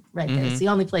switcheroo right there. It's the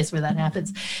only place where that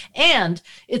happens. And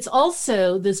it's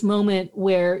also this moment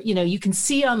where, you can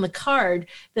see on the card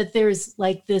that there's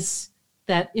like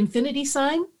that infinity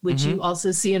sign, which you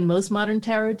also see in most modern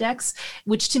tarot decks,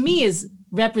 which to me is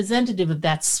representative of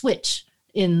that switch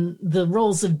in the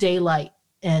roles of daylight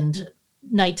and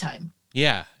nighttime.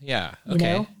 Okay.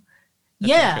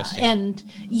 And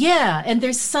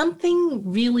there's something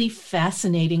really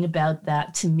fascinating about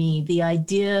that to me. The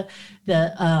idea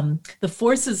that the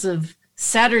forces of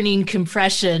Saturnine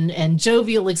compression and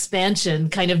jovial expansion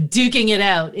kind of duking it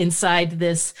out inside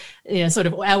this sort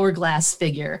of hourglass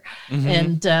figure.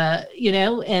 And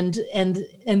and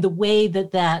the way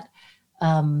that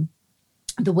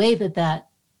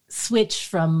switch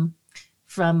from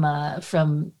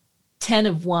 10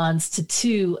 of Wands to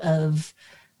Two of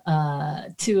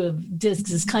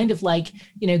Discs is kind of like,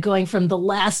 going from the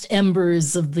last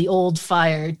embers of the old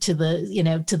fire to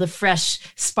the fresh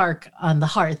spark on the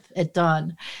hearth at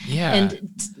dawn. Yeah. And,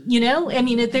 I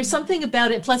mean, there's something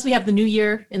about it. Plus we have the new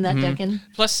year in that Decan.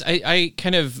 Plus I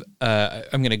kind of,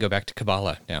 I'm going to go back to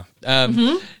Kabbalah now.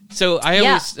 So I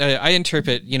always, I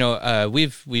interpret,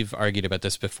 we've argued about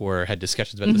this before, had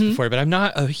discussions about this before, but I'm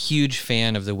not a huge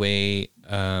fan of the way,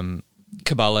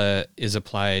 Kabbalah is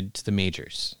applied to the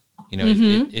majors.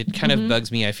 It kind of bugs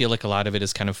me. I feel like a lot of it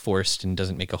is kind of forced and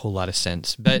doesn't make a whole lot of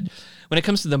sense. But when it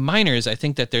comes to the minors, I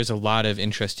think that there's a lot of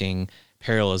interesting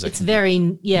parallels. It's very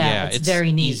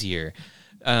neat. Easier.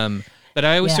 But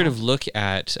I always sort of look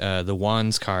at the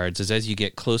wands cards as you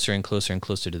get closer and closer and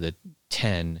closer to the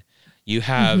 10, you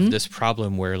have this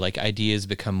problem where like ideas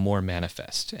become more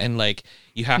manifest, and like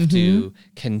you have to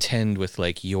contend with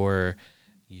like your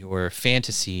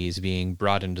fantasies being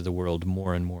brought into the world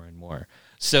more and more and more.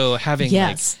 So having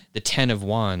like the 10 of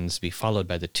wands be followed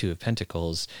by the 2 of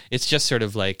pentacles, it's just sort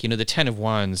of like, the 10 of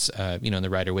wands, in the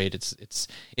Rider-Waite, it's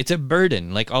a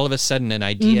burden. Like all of a sudden an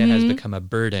idea has become a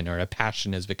burden, or a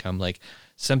passion has become like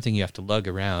something you have to lug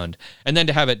around. And then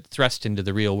to have it thrust into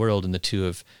the real world in the 2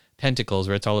 of pentacles,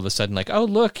 where it's all of a sudden like, oh,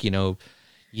 look,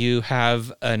 you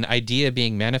have an idea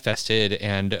being manifested,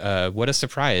 and what a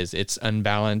surprise. It's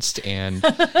unbalanced and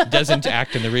doesn't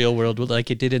act in the real world like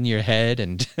it did in your head.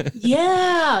 And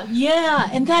yeah.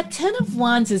 And that 10 of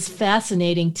wands is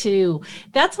fascinating too.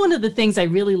 That's one of the things I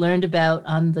really learned about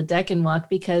on the Deccan Walk,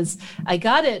 because I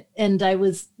got it and I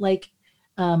was like,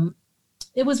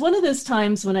 it was one of those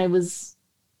times when I was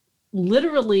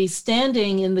literally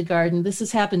standing in the garden. This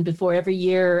has happened before. Every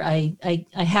year I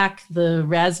hack the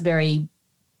raspberry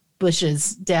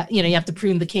bushes down. You have to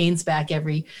prune the canes back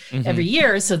every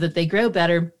year so that they grow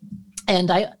better.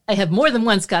 And I have more than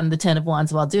once gotten the 10 of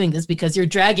wands while doing this, because you're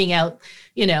dragging out,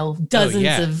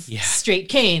 dozens of straight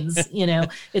canes.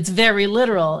 It's very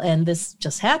literal, and this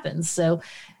just happens. So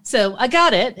I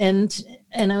got it, and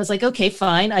I was like, okay,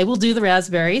 fine, I will do the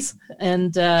raspberries.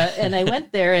 And I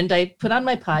went there and I put on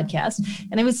my podcast,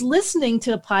 and I was listening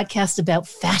to a podcast about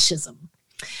fascism.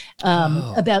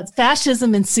 About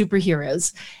fascism and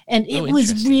superheroes. And it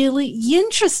was really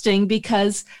interesting,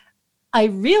 because I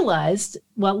realized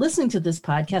while listening to this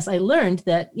podcast, I learned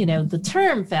that, the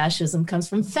term fascism comes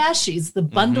from fasces, the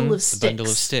bundle of sticks. The bundle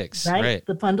of sticks, right?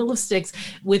 The bundle of sticks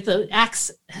with the axe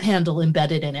handle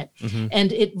embedded in it.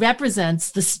 And it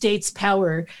represents the state's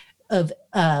power of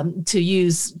to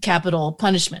use capital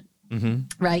punishment,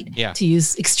 right? Yeah. To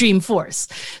use extreme force.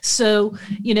 So,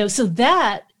 so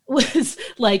that was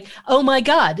like, oh my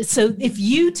God. So if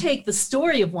you take the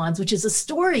story of wands, which is a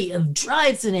story of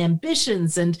drives and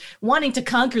ambitions and wanting to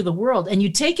conquer the world, and you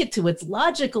take it to its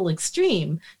logical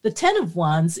extreme, the 10 of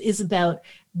wands is about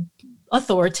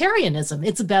authoritarianism.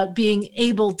 It's about being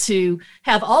able to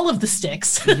have all of the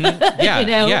sticks. Yeah,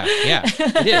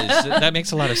 it is. That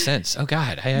makes a lot of sense. Oh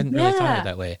God, I hadn't really thought of it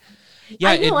that way.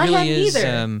 Yeah, it really is.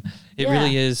 It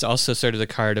really is also sort of the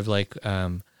card of like,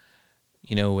 when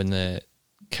the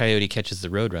coyote catches the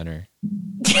roadrunner.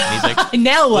 And he's like,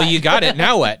 now what? Well, you got it.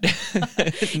 Now what?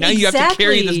 Now you have to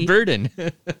carry this burden.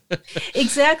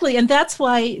 Exactly. And that's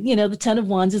why, the 10 of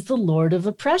wands is the Lord of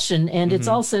oppression. And it's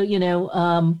also,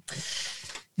 the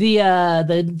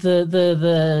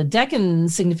Deccan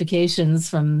significations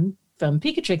from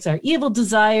Picatrix are evil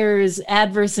desires,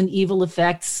 adverse and evil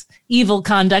effects, evil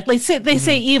conduct. Like they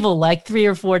say evil like 3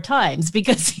 or 4 times,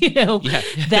 because,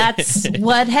 that's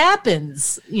what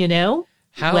happens, with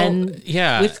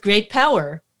great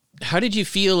power. How did you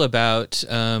feel about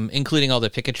including all the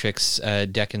Picatrix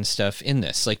Deccan stuff in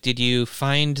this? Like, did you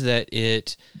find that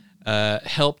it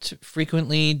helped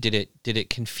frequently? Did it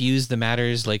confuse the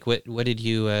matters? Like, what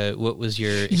was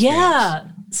your experience? Yeah.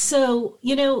 So,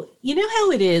 you know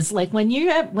how it is, like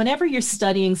whenever you're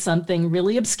studying something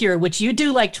really obscure, which you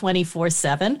do like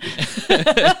 24/7,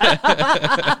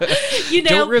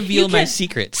 don't reveal my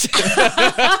secrets.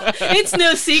 It's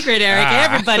no secret, Eric.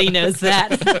 Everybody knows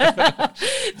that.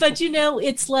 But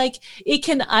it's like, it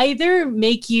can either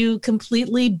make you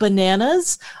completely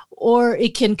bananas, or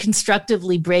it can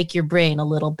constructively break your brain a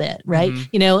little bit, right?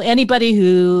 Anybody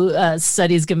who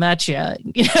studies Gematria,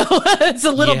 it's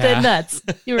a little bit nuts,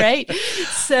 right?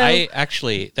 So I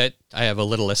have a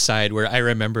little aside where I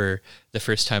remember the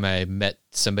first time I met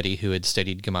somebody who had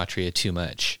studied Gematria too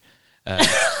much.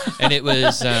 And it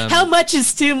was how much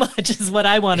is too much is what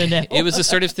I want to know. It was the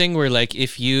sort of thing where, like,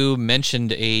 if you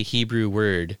mentioned a Hebrew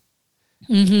word,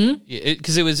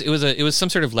 because it was some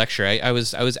sort of lecture. I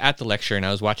was at the lecture, and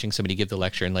I was watching somebody give the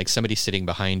lecture, and like somebody sitting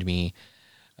behind me,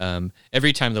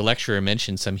 every time the lecturer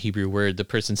mentioned some Hebrew word, the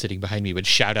person sitting behind me would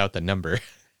shout out the number.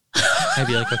 I'd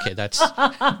be like, okay, that's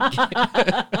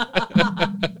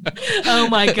oh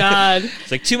my God,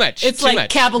 it's like too much. It's like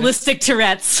Kabbalistic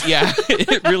Tourette's. Yeah,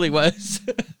 it really was.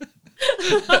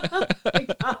 Oh my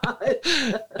God.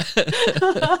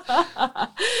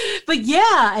 But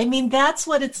yeah, I mean, that's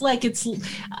what it's like.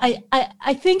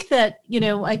 I think that,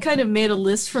 I kind of made a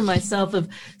list for myself of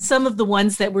some of the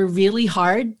ones that were really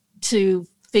hard to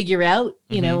figure out,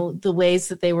 the ways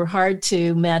that they were hard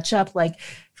to match up. Like,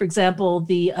 for example,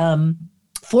 the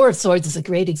 4 of Swords is a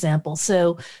great example.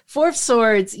 So 4 of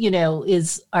Swords,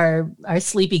 is our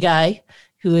sleepy guy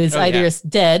who is either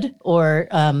dead or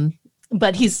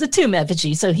but he's the tomb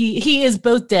effigy, so he is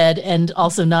both dead and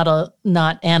also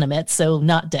not animate, so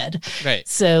not dead. Right.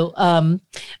 So,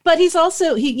 but he's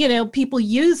also people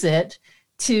use it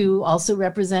to also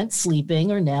represent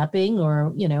sleeping or napping or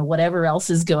whatever else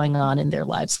is going on in their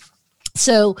lives.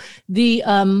 So the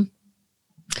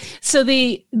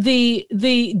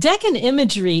Deccan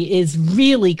imagery is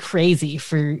really crazy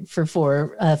for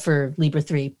Libra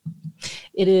 3.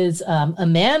 It is a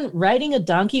man riding a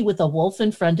donkey with a wolf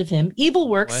in front of him. Evil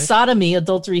work, sodomy,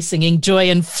 adultery, singing,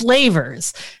 joy, and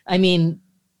flavors. I mean,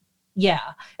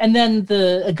 yeah. And then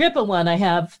the Agrippa one, I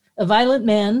have a violent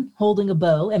man holding a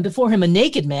bow, and before him a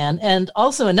naked man, and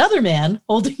also another man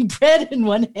holding bread in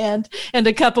one hand and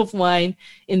a cup of wine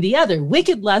in the other.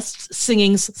 Wicked lust,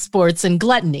 singing, sports, and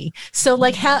gluttony. So,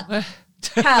 like, how,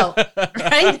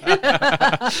 right?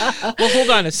 Well,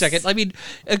 hold on a second. I mean,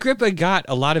 Agrippa got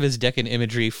a lot of his Deccan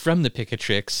imagery from the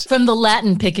Picatrix. From the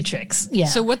Latin Picatrix, yeah.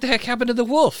 So what the heck happened to the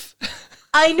wolf?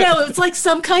 I know. It's like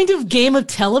some kind of game of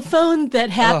telephone that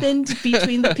happened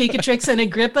between the Picatrix and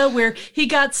Agrippa where he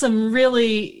got some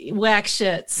really whack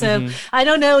shit. So I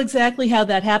don't know exactly how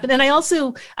that happened. And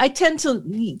I tend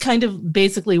to kind of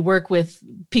basically work with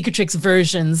Picatrix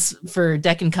versions for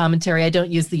Deccan commentary. I don't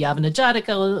use the Yavana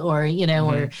Jataka or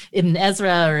Ibn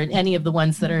Ezra or any of the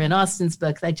ones that are in Austin's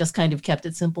book. I just kind of kept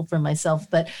it simple for myself.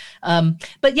 But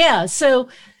yeah, so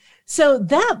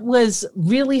that was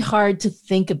really hard to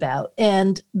think about.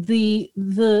 And the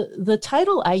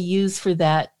title I use for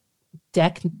that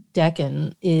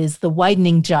Deccan is The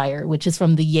Widening Gyre, which is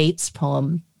from the Yeats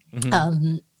poem,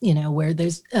 where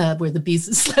there's where the beast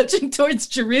is slouching towards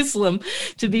Jerusalem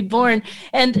to be born.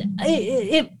 And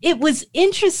it was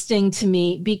interesting to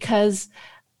me because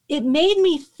it made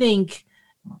me think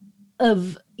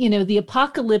of, the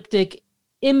apocalyptic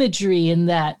imagery in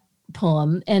that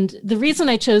poem. And the reason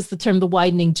I chose the term The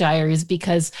Widening Gyre is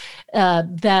because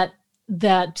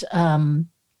that's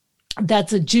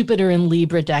a Jupiter and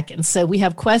Libra Deccan. So we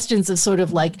have questions of sort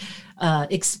of like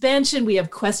expansion. We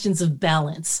have questions of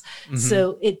balance.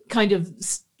 So it kind of,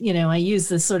 I use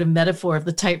this sort of metaphor of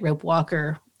the tightrope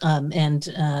walker and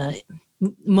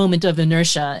moment of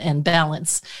inertia and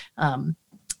balance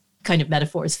kind of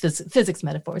metaphors, physics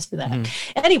metaphors for that.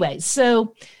 Anyway,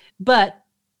 but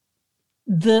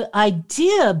the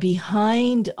idea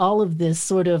behind all of this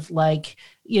sort of like,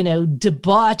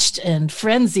 debauched and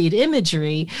frenzied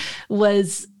imagery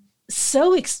was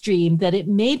so extreme that it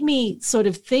made me sort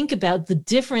of think about the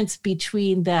difference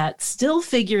between that still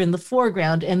figure in the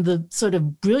foreground and the sort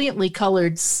of brilliantly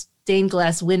colored stained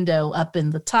glass window up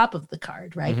in the top of the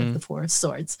card, right, of the Four of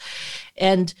Swords.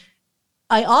 And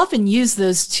I often use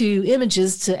those two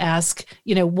images to ask,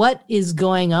 what is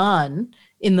going on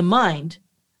in the mind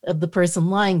of the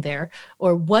person lying there,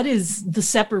 or what is the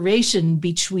separation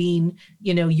between,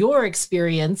 your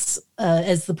experience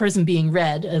as the person being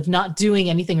read of not doing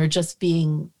anything or just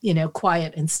being,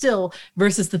 quiet and still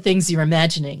versus the things you're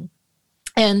imagining.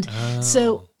 And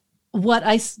so what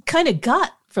I kind of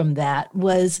got from that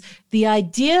was the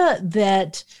idea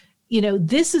that,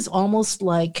 this is almost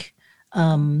like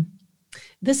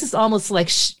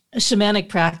shamanic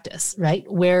practice,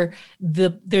 right? Where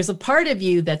there's a part of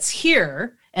you that's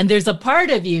here and there's a part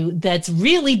of you that's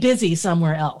really busy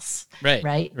somewhere else.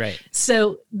 Right.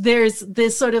 So there's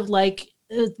this sort of like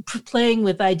playing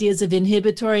with ideas of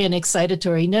inhibitory and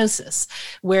excitatory gnosis,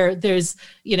 where there's,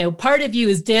 part of you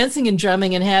is dancing and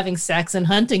drumming and having sex and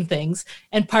hunting things,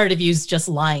 and part of you is just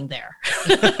lying there.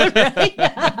 Right?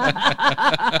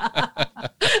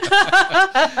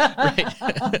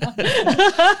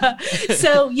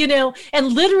 So,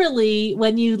 and literally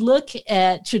when you look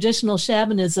at traditional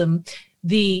shamanism,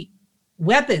 the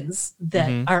weapons that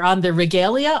are on the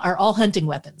regalia are all hunting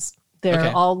weapons.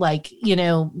 They're all like,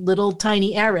 little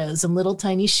tiny arrows and little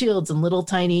tiny shields and little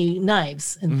tiny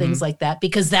knives and things like that,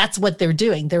 because that's what they're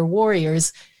doing. They're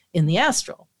warriors in the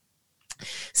astral.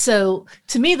 So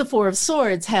to me, the Four of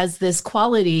Swords has this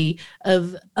quality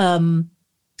of kind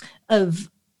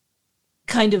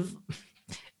of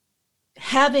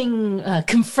having,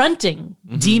 confronting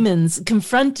demons,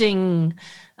 confronting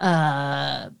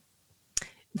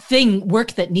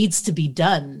work that needs to be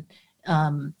done,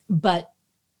 but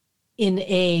in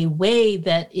a way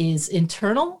that is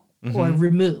internal or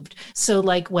removed. So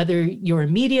like whether you're a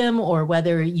medium or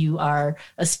whether you are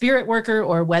a spirit worker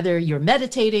or whether you're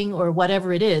meditating or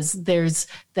whatever it is, there's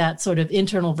that sort of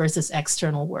internal versus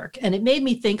external work. And it made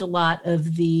me think a lot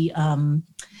of the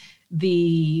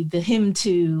hymn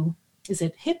to, is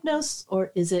it Hypnos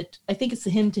or is it, I think it's the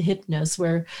hymn to Hypnos,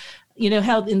 where,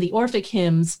 how in the Orphic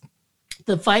hymns,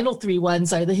 the final three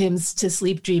ones are the hymns to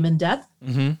sleep, dream, and death.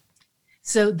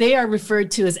 So they are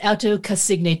referred to as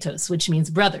autocosignatos, which means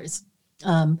brothers.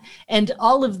 And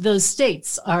all of those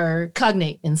states are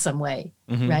cognate in some way,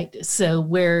 right? So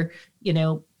where,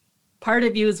 part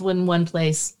of you is in one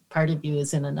place, part of you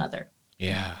is in another.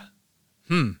 Yeah.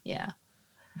 Yeah.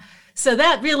 So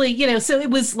that really, so it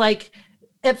was like,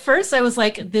 at first I was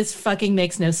like, this fucking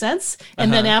makes no sense.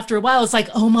 And then after a while, I was like,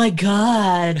 oh my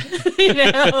God,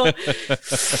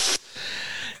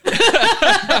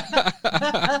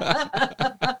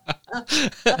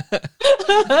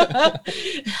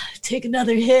 Take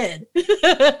another hit.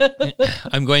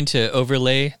 I'm going to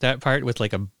overlay that part with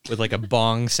like a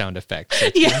bong sound effect. So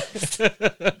Yes.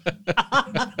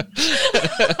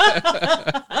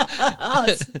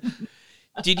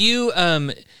 did you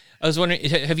I was wondering,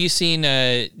 have you seen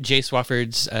Jay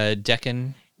Swafford's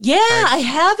Deccan? Yeah, cards? I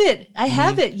have it. I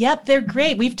have it. Yep, they're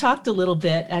great. We've talked a little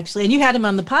bit actually, and you had him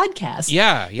on the podcast.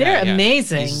 Yeah, they're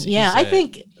amazing. I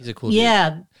think he's a cool yeah,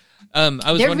 dude. I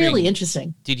was they're wondering, really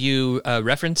interesting. Did you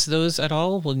reference those at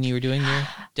all when you were doing your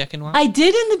Deccan walk? I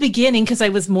did in the beginning because I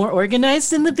was more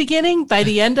organized in the beginning. By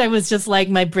the end, I was just like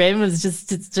my brain was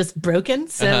just broken.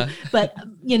 So, but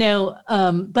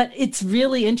but it's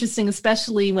really interesting,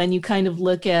 especially when you kind of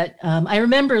look at. I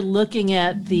remember looking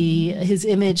at his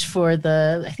image for I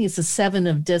think it's the 7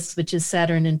 of discs, which is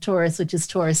Saturn and Taurus, which is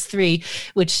Taurus 3,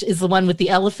 which is the one with the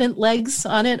elephant legs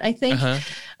on it, I think.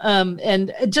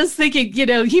 And just thinking,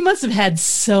 he must have had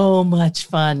so much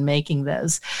fun making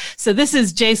those. So this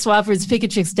is Jay Swafford's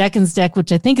Picatrix Deccan's deck,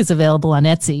 which I think is available on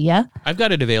Etsy. Yeah, I've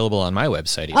got it available on my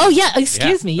website. Even. Oh yeah,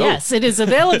 excuse me. Yes, it is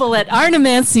available at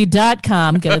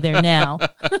arnemancy.com. Go there now.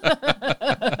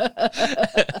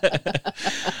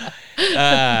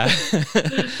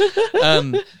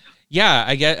 Yeah,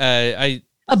 I get.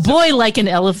 A boy like an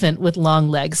elephant with long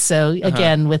legs. So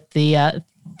again, with the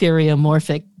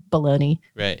theriomorphic baloney.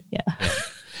 Right. Yeah.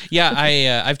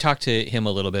 Yeah, I've talked to him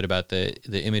a little bit about the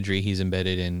imagery he's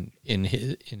embedded in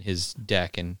his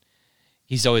deck, and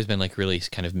he's always been like really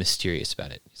kind of mysterious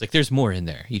about it. He's like, "There's more in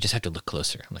there. You just have to look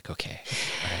closer." I'm like, "Okay,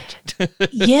 all right."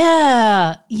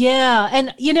 Yeah,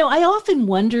 and I often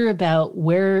wonder about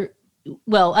where.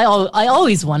 Well, I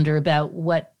always wonder about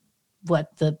what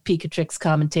the Picatrix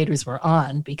commentators were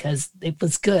on because it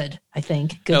was good. I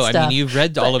think good stuff. I mean, you've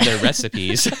read all of their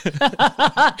recipes.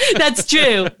 That's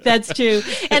true.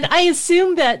 And I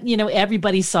assume that,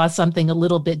 everybody saw something a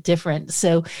little bit different.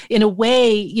 So in a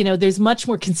way, there's much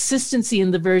more consistency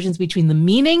in the versions between the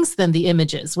meanings than the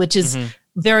images, which is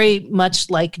very much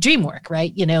like dream work,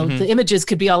 right? The images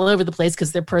could be all over the place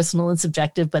because they're personal and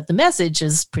subjective, but the message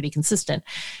is pretty consistent.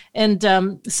 And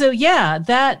so, yeah,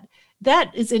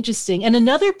 that is interesting. And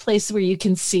another place where you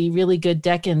can see really good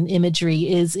Deccan imagery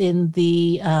is in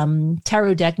the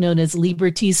tarot deck known as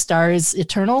Liberty Stars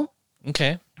Eternal.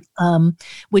 Okay.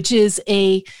 Which is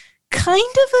a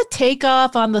kind of a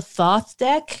takeoff on the Thoth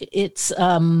deck. It's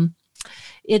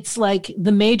like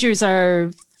the majors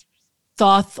are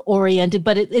Thoth oriented,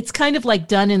 but it's kind of like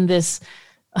done in this.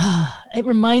 It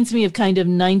reminds me of kind of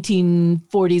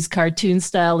 1940s cartoon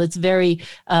style. It's very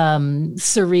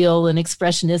surreal and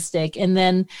expressionistic. And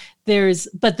then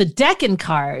but the Deccan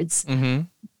cards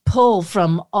pull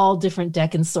from all different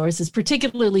Deccan sources,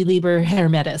 particularly Liber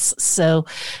Hermetis. So,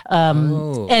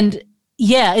 and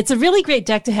yeah, it's a really great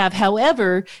deck to have.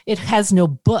 However, it has no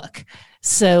book.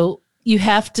 So you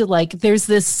have to there's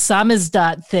this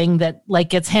samizdat thing that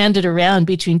gets handed around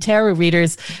between tarot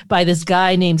readers by this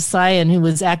guy named Cyan who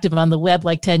was active on the web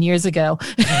 10 years ago.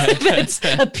 That's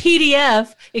a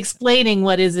PDF explaining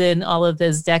what is in all of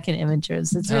those Deccan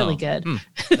images. It's really good.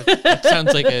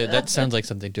 That sounds like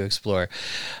something to explore.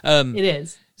 It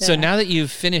is. So now that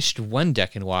you've finished one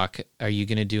Deccan walk, are you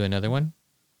going to do another one?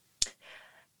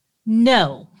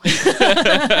 No,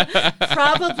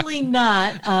 probably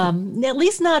not. At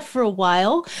least not for a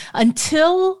while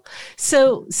until.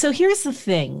 So here's the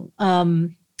thing.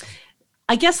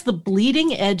 I guess the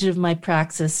bleeding edge of my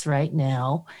praxis right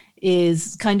now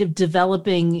is kind of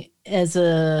developing as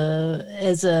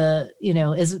a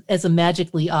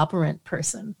magically operant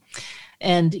person.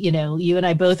 And, you and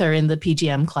I both are in the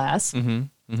PGM class.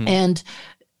 And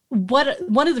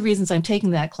one of the reasons I'm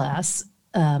taking that class,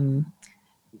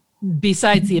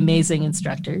 besides the amazing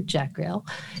instructor, Jack Grail,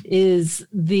 is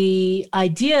the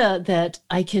idea that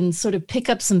I can sort of pick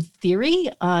up some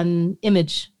theory on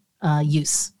image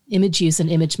use and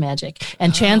image magic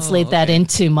and translate that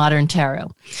into modern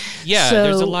tarot. Yeah,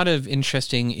 there's a lot of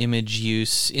interesting image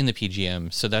use in the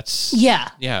PGM. So that's...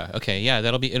 Okay. Yeah,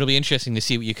 it'll be interesting to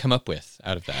see what you come up with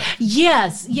out of that.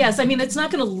 Yes. I mean, it's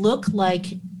not going to look like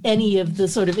any of the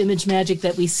sort of image magic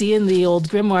that we see in the old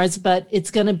grimoires, but it's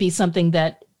going to be something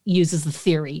that uses the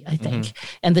theory, I think,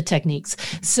 and the techniques.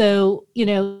 So,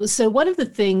 so one of the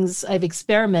things I've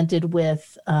experimented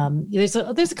with, there's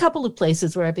a couple of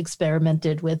places where I've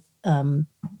experimented with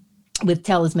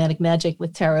talismanic magic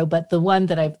with tarot, but the one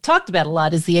that I've talked about a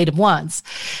lot is the Eight of Wands.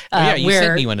 You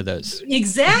sent me one of those.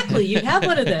 Exactly. You have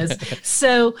one of those.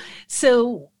 So,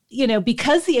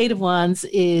 because the Eight of Wands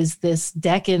is this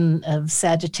decan of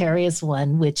Sagittarius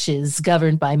one, which is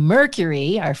governed by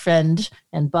Mercury, our friend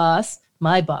and boss,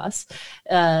 my boss,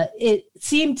 it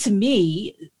seemed to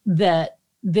me that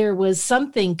there was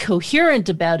something coherent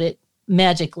about it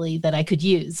magically that I could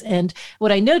use. And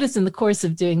what I noticed in the course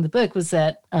of doing the book was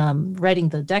that writing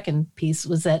the decan piece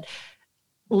was that,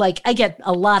 like, I get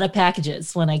a lot of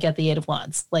packages when I get the Eight of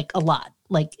Wands, like a lot.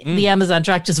 Like the Amazon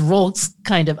truck just rolls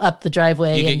kind of up the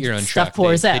driveway. You get and your own stuff truck.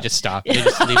 Pours out. They just stop. They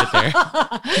just leave it there.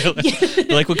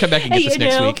 They're like, we'll come back and get this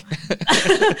next week.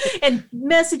 And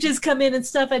messages come in and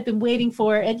stuff I've been waiting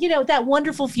for. And, that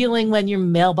wonderful feeling when your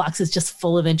mailbox is just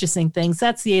full of interesting things.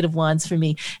 That's the Eight of Wands for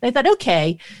me. And I thought,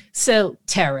 okay, so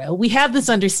tarot, we have this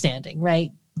understanding,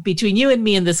 right? Between you and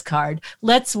me and this card.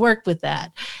 Let's work with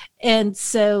that. And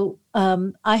so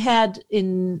I had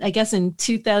in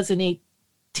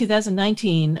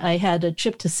 2019, I had a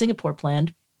trip to Singapore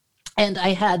planned. And I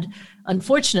had,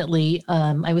 unfortunately,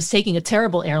 I was taking a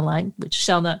terrible airline, which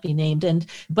shall not be named,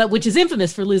 but which is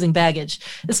infamous for losing baggage,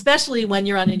 especially when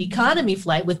you're on an economy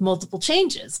flight with multiple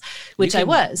changes, which I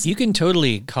was. You can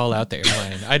totally call out the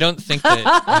airline. I don't think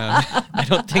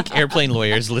that airplane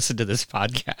lawyers listen to this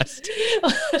podcast.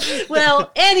 Well,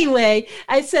 anyway,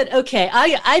 I said, okay,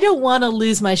 I don't want to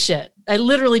lose my shit. I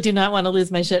literally do not want to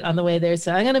lose my shit on the way there,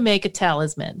 so I'm going to make a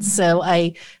talisman. So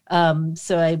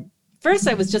First,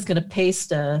 I was just going to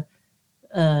paste an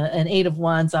Eight of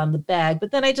Wands on the bag,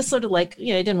 but then I just sort of I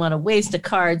didn't want to waste a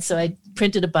card, so I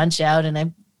printed a bunch out and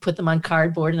I put them on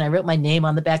cardboard and I wrote my name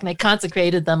on the back and I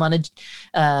consecrated them on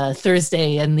a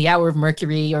Thursday in the hour of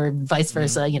Mercury or vice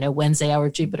versa, Wednesday hour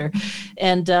of Jupiter,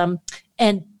 and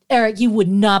Eric, you would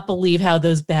not believe how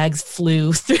those bags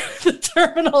flew through the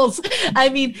terminals. I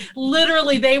mean,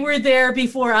 literally, they were there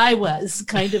before I was,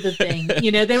 kind of a thing.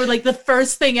 They were like the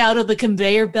first thing out of the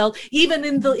conveyor belt, even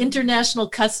in the international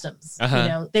customs.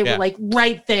 They were like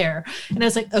right there. And I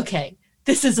was like, okay,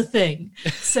 this is a thing.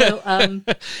 So,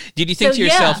 did you think to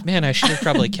yourself, man, I should have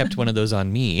probably kept one of those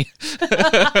on me?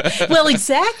 Well,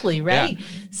 exactly, right? Yeah.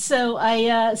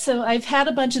 So I've had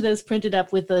a bunch of those printed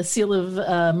up with the seal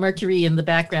of Mercury in the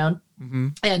background. Mm-hmm.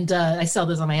 And I sell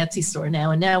those on my Etsy store now.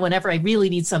 And now whenever I really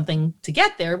need something to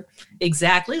get there,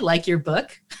 exactly like your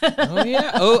book. Oh,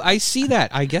 yeah. Oh, I see that.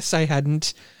 I guess I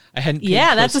hadn't.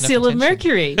 Yeah, that's a seal of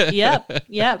Mercury. Yep.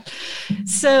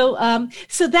 So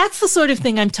that's the sort of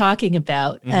thing I'm talking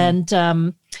about. Mm-hmm.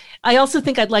 And I also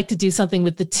think I'd like to do something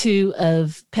with the Two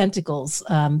of Pentacles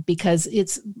because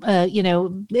it's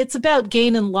about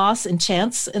gain and loss and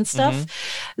chance and stuff.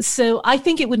 Mm-hmm. So I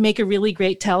think it would make a really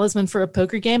great talisman for a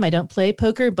poker game. I don't play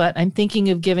poker, but I'm thinking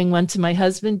of giving one to my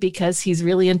husband because he's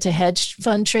really into hedge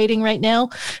fund trading right now.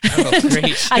 Oh,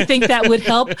 great. I think that would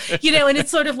help, and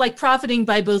it's sort of like profiting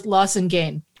by both loss and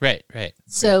gain. Right.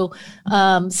 So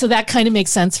that kind of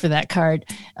makes sense for that card.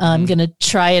 I'm going to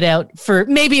try it out for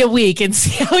maybe a week and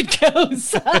see how it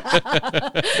goes.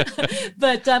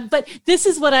 But this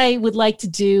is what I would like to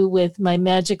do with my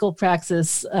magical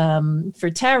praxis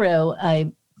for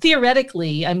tarot.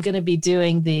 Theoretically, I'm going to be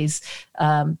doing these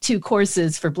 2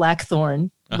 courses for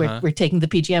Blackthorn. We're taking the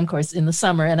PGM course in the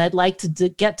summer, and I'd like to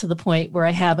get to the point where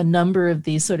I have a number of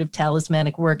these sort of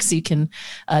talismanic works you can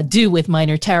do with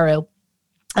minor tarot.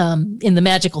 In the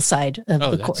magical side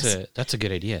of the course. That's a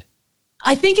good idea.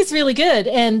 I think it's really good.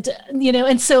 And,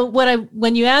 and so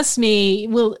when you asked me,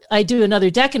 will I do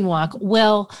another decan walk?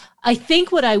 Well, I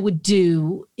think what I would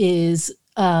do is,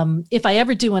 if I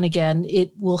ever do one again,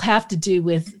 it will have to do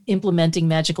with implementing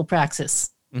magical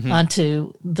praxis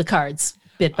onto the cards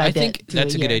bit by bit. I think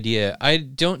that's a good idea. I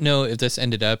don't know if this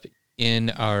ended up in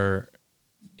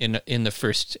the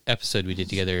first episode we did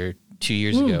together 2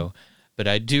 years ago. But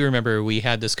I do remember we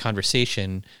had this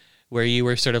conversation where you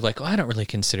were sort of like, I don't really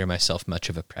consider myself much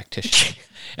of a practitioner.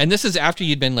 And this is after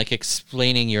you'd been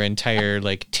explaining your entire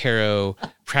tarot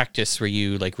practice where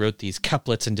you wrote these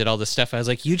couplets and did all this stuff. I was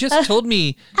like, you just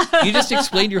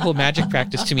explained your whole magic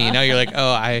practice to me. And now you're like,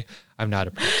 I'm not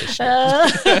a practitioner.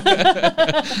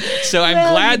 So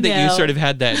I'm glad that you sort of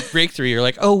had that breakthrough. You're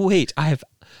like, oh, wait,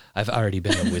 I've already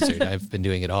been a wizard. I've been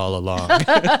doing it all along.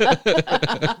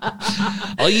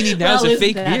 All you need now is a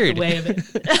fake beard.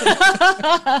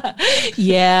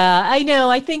 Yeah, I know.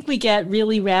 I think we get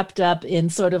really wrapped up in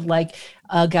sort of like,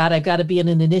 oh God, I've got to be in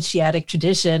an initiatic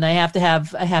tradition. I have to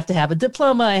have a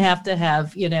diploma. I have to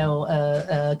have,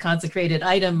 a consecrated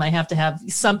item. I have to have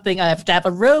something. I have to have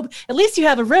a robe. At least you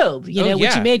have a robe, which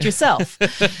you made yourself.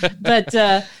 But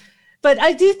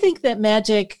I do think that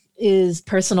magic is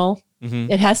personal.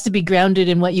 Mm-hmm. It has to be grounded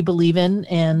in what you believe in.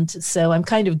 And so I'm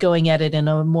kind of going at it in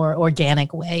a more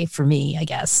organic way for me, I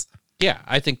guess. Yeah,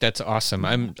 I think that's awesome.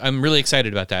 I'm really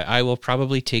excited about that. I will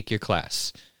probably take your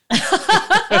class.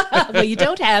 Well, you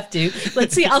don't have to.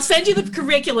 Let's see. I'll send you the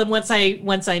curriculum once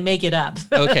I make it up.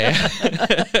 Okay.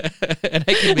 And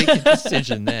I can make a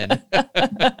decision then.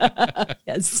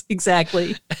 Yes,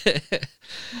 exactly.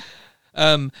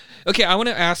 Okay, I want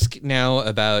to ask now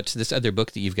about this other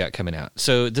book that you've got coming out.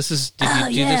 So did you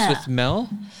do this with Mel?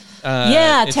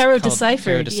 Tarot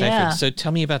Deciphered. Yeah. So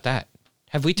tell me about that.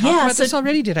 Have we talked about this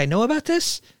already? Did I know about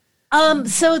this?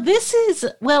 So this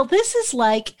is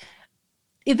like,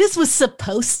 this was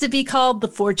supposed to be called the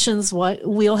Fortune's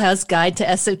Wheelhouse Guide to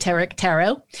Esoteric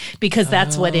Tarot, because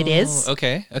that's what it is.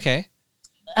 Okay.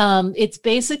 It's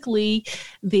basically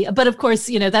but of course,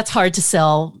 that's hard to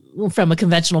sell from a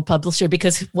conventional publisher,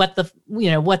 because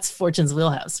what's Fortune's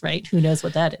Wheelhouse, right? Who knows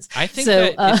what that is? I think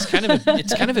that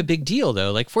it's kind of a big deal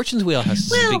though. Like Fortune's Wheelhouse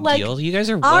is a big deal. You guys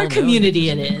are our community.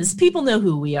 It is. People know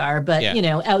who we are, but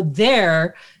out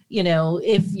there,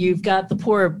 if you've got the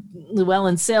poor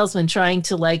Llewellyn salesman trying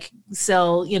to like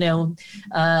sell,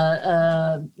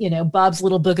 Bob's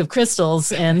Little Book of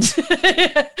Crystals and,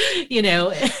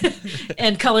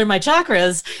 and color my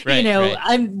chakras, right.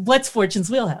 What's Fortune's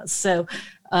Wheelhouse? So,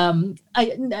 I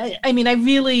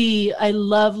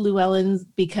love Llewellyn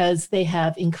because they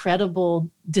have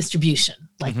incredible distribution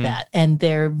like that. And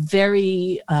they're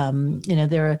very,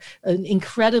 they're an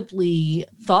incredibly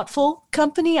thoughtful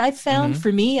company. I found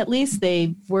for me, at least,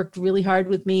 they worked really hard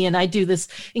with me, and I do this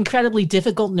incredibly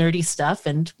difficult, nerdy stuff,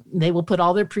 and they will put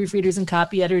all their proofreaders and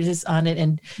copy editors on it.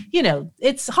 And,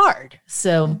 it's hard.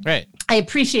 So right. I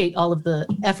appreciate all of the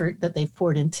effort that they've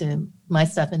poured into my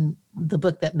stuff and the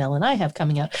book that Mel and I have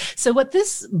coming out. So what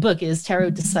this book is,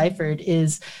 Tarot Deciphered,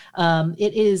 is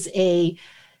it is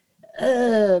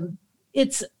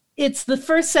it's the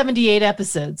first 78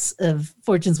 episodes of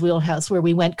Fortune's Wheelhouse, where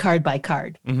we went card by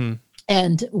card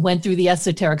and went through the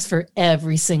esoterics for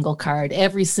every single card,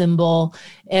 every symbol,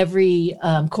 every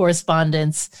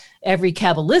correspondence, every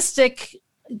Kabbalistic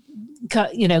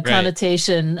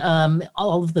connotation,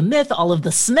 all of the myth, all of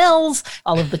the smells,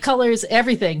 all of the colors,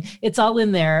 everything. It's all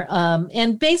in there.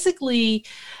 And basically,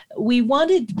 we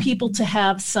wanted people to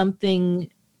have something.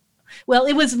 Well,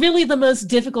 it was really the most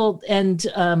difficult and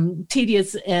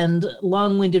tedious and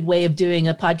long-winded way of doing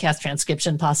a podcast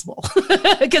transcription possible,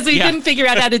 because we didn't figure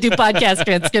out how to do podcast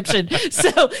transcription.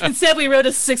 So instead, we wrote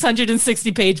a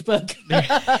 660-page book.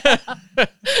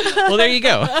 Well, there you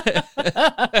go.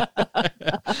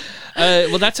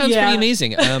 Well, that sounds pretty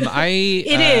amazing.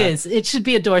 It is. It should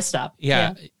be a doorstop.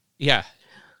 Yeah. Do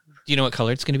you know what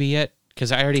color it's going to be yet?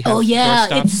 Because I already have. Oh yeah,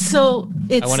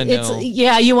 doorstop. I want to know.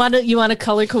 You want a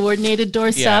color coordinated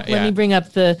doorstop. Let me bring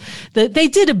up the. They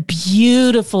did a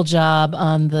beautiful job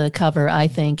on the cover. I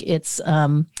think it's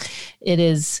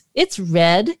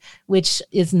red, which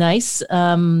is nice.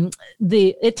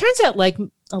 It turns out like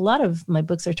a lot of my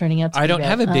books are turning out to be I don't red.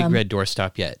 have a big red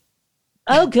doorstop yet.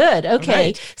 Oh, good. Okay.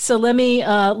 Right. So let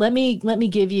me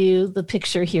give you the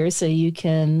picture here so you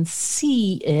can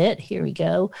see it. Here we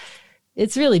go.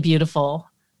 It's really beautiful.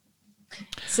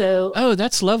 So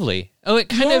that's lovely. It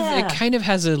kind of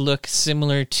has a look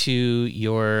similar to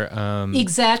your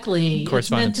exactly.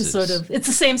 correspondences. It's meant to it's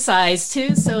the same size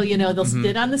too, so they'll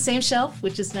sit on the same shelf,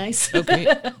 which is nice. Okay.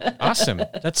 Awesome.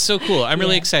 That's so cool. I'm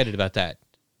really excited about that.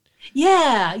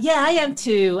 Yeah, I am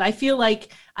too. I feel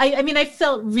like I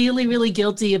felt really, really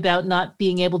guilty about not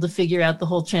being able to figure out the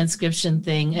whole transcription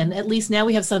thing, and at least now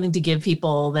we have something to give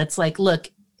people that's like, look,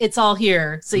 it's all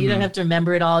here. So you don't have to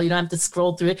remember it all. You don't have to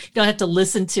scroll through it. You don't have to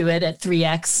listen to it at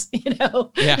 3x,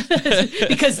 Yeah.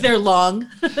 because they're long.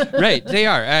 Right. They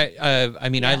are.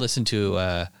 I listened to,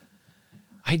 I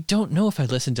don't know if I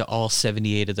listened to all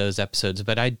 78 of those episodes,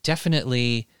 but I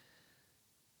definitely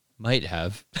might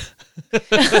have.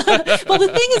 Well,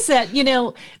 the thing is that,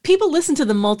 people listen to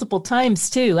them multiple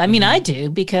times too. I mean, I do,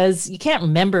 because you can't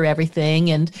remember everything,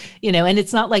 and, and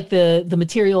it's not like the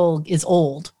material is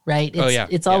old. right? yeah.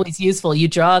 It's always useful. You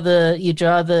draw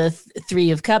the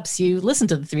Three of Cups, you listen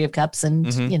to the Three of Cups, and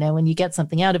when you get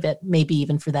something out of it, maybe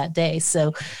even for that day.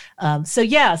 So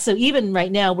even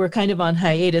right now we're kind of on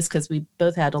hiatus because we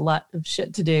both had a lot of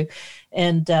shit to do,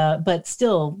 and but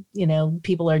still,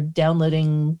 people are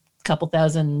downloading a couple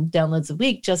thousand downloads a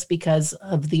week just because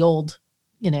of the old,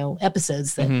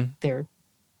 episodes that they're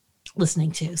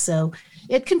listening to. So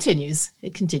it continues,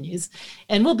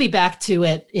 and we'll be back to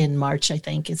it in March. I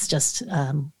think it's just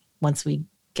once we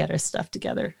get our stuff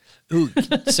together. Ooh,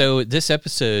 so this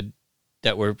episode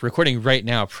that we're recording right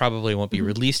now probably won't be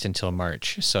released until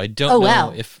March. So I don't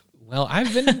know if. Well,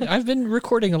 I've been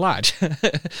recording a lot.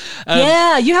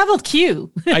 Yeah, you have a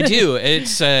queue. I do.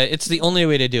 It's the only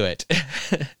way to do it.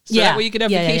 That way you can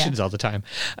have vacations all the time.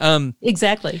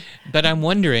 Exactly. But I'm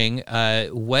wondering,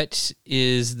 what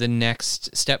is the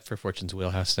next step for Fortune's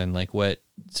Wheelhouse then? Like what?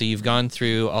 So you've gone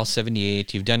through all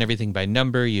 78. You've done everything by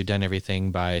number. You've done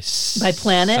everything by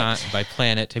planet. By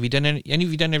planet. Have you done any of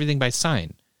you done everything by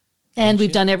sign? And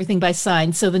we've done everything by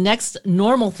sign. So the next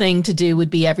normal thing to do would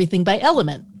be everything by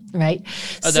element. Right.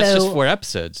 Oh, that's just 4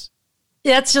 episodes.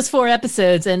 That's just 4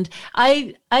 episodes. And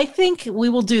I think we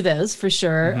will do those for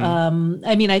sure.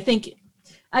 I think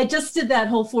I just did that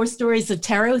whole 4 stories of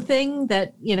tarot thing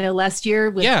that, last year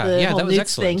with the whole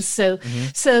newts thing. So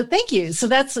thank you. So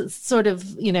that's sort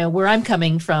of, where I'm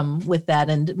coming from with that.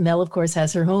 And Mel, of course,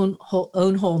 has her own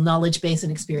whole knowledge base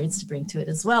and experience to bring to it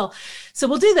as well. So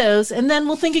we'll do those, and then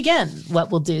we'll think again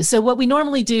what we'll do. So what we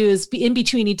normally do is in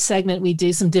between each segment, we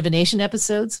do some divination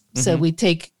episodes. So we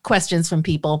take questions from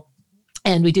people.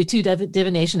 And we do 2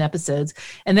 divination episodes,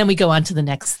 and then we go on to the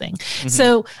next thing.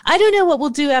 So I don't know what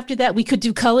we'll do after that. We could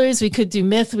do colors, we could do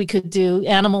myth, we could do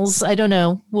animals. I don't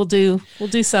know. We'll do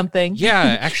something.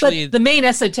 Yeah, actually, but the main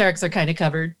esoterics are kind of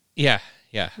covered. Yeah.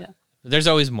 There's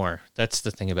always more. That's the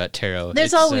thing about tarot.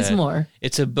 There's always more.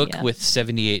 It's a book with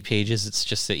 78 pages. It's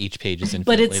just that each page is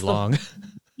infinitely long.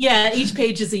 Yeah, each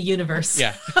page is a universe.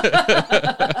 Yeah.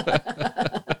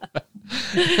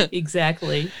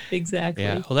 Exactly.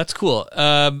 Yeah. Well, that's cool.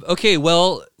 Okay.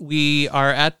 Well, we are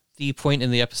at the point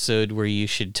in the episode where you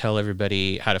should tell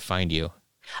everybody how to find you.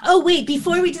 Oh, wait,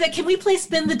 before we do that, can we play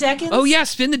Spin the Deckins? Oh, yeah,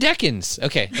 Spin the Deckins.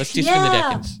 Okay, let's do Spin the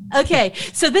Deckins. Okay,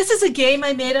 so this is a game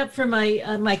I made up for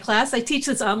my class. I teach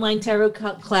this online tarot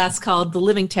class called The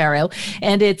Living Tarot,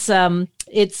 and it's on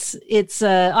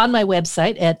my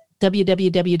website at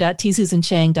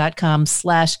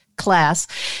www.tsusanchang.com/class.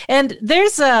 And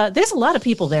there's a lot of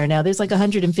people there now. There's like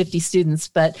 150 students,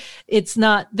 but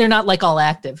they're not like all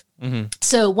active.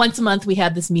 So once a month we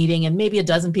have this meeting and maybe a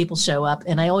dozen people show up,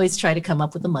 and I always try to come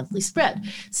up with a monthly spread.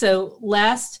 So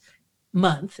last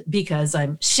month, because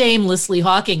I'm shamelessly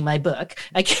hawking my book,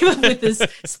 I came up with this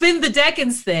Spin the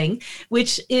Deckins thing,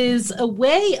 which is a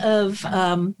way of,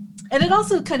 and it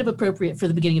also kind of appropriate for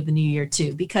the beginning of the new year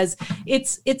too, because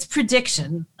it's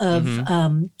prediction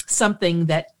of something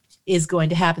that is going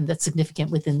to happen that's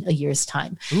significant within a year's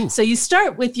time. Ooh. So you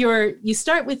start with your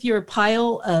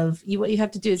pile of what you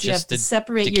have to do is you have to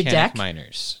separate your deck.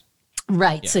 Minors.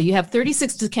 Right. Yeah. So you have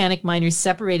 36 Decanic minors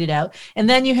separated out, and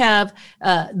then you have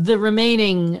the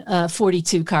remaining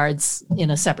 42 cards in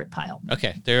a separate pile.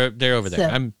 Okay, they're over there.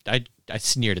 So, I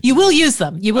sneered at them. You will use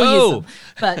them. You will use them.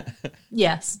 But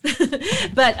yes.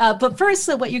 but first,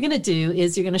 so what you're going to do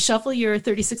is you're going to shuffle your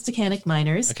 36 Decanic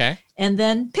minors. Okay. And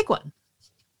then pick one.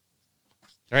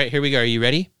 All right, here we go. Are you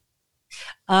ready?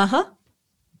 Uh-huh.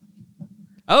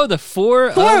 Oh, the four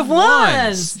of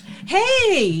Wands.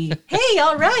 Hey,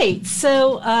 all right.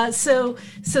 So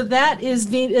that is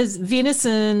Venus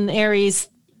in Aries,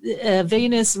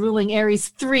 Venus ruling Aries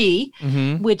 3,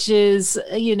 which is,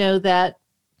 that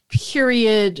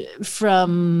period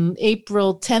from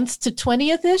April 10th to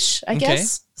 20th-ish, I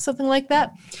guess, something like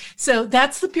that. So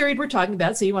that's the period we're talking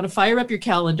about. So you want to fire up your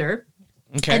calendar.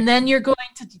 Okay. And then you're going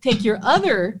to take your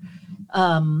other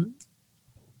pile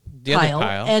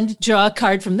and draw a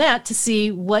card from that to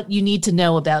see what you need to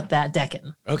know about that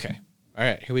decan. Okay. All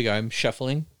right. Here we go. I'm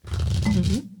shuffling.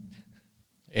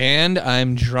 And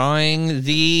I'm drawing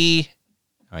the...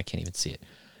 Oh, I can't even see it.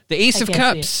 The Ace of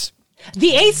Cups.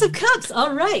 The Ace of Cups.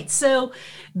 All right. So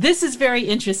this is very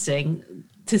interesting.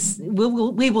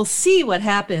 We will see what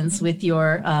happens with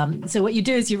your... so what you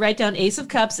do is you write down Ace of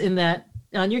Cups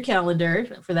on your calendar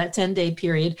for that 10-day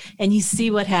period, and you see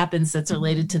what happens that's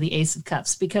related to the Ace of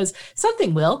Cups, because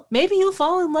something will. Maybe you'll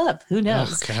fall in love. Who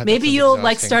knows? Oh, God, maybe you'll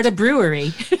start a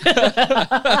brewery.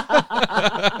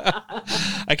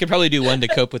 I could probably do one to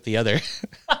cope with the other.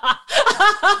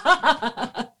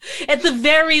 At the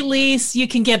very least, you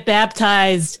can get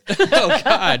baptized. Oh,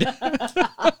 God.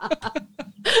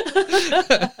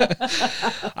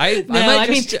 I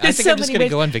think I'm just going to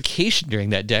go on vacation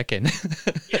during that deccan.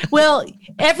 Well,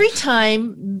 every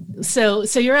time, so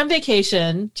you're on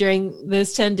vacation during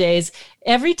those 10 days.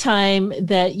 Every time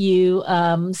that you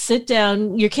sit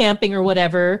down, you're camping or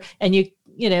whatever, and you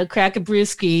crack a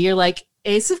brewski, you're like,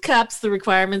 Ace of Cups, the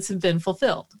requirements have been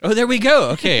fulfilled. Oh, there we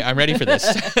go. Okay, I'm ready for this.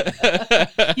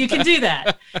 You can do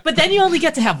that. But then you only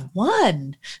get to have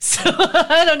one. So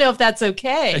I don't know if that's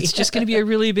okay. It's just going to be a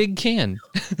really big can.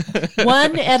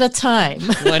 One at a time.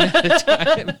 One at a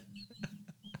time.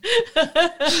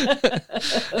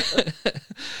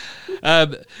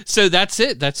 So that's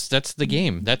it. That's the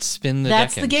game. That's been the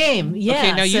That's deccan. the game. Yeah.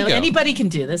 Okay, now you go. Anybody can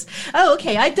do this. Oh,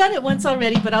 okay. I've done it once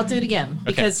already, but I'll do it again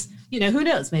because, who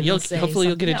knows? Maybe hopefully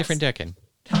you'll get a different deccan.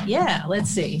 Yeah, let's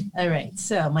see. All right.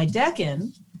 So my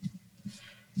deccan.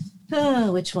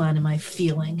 Oh, which one am I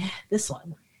feeling? This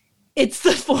one. It's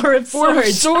the Four of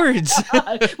Swords.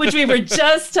 Which we were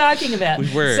just talking about.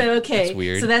 We were. So, okay. That's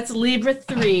weird. So that's Libra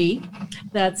 3.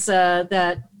 That's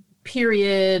that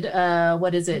period.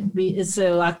 What is it?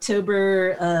 So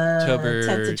October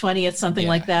 10th to 20th, something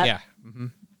like that. Yeah. Mm-hmm.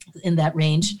 In that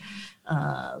range.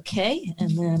 Okay.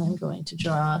 And then I'm going to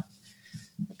draw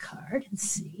a card and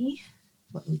see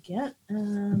what we get.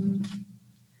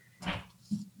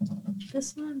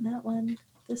 This one, that one,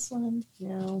 this one,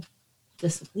 no.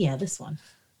 This one.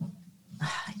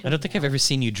 I don't think I've ever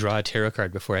seen you draw a tarot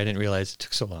card before. I didn't realize it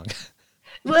took so long.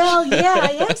 Well, yeah, I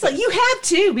am. So you had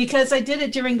to because I did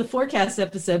it during the forecast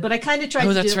episode, but I kind of tried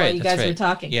to do it while you guys were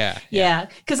talking. Yeah.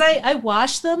 Because I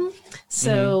washed them,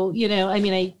 so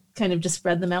I kind of just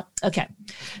spread them out. Okay,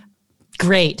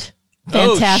 great,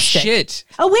 fantastic. Oh shit!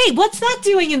 Oh wait, what's that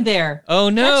doing in there? Oh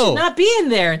no, that should not be in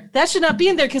there. That should not be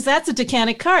in there because that's a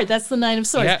decanic card. That's the Nine of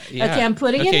Swords. Yeah. Okay, I'm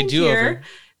putting it in here. Over.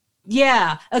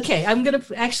 Yeah. Okay. I'm gonna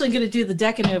do the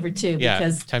decking over too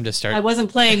because time to start. I wasn't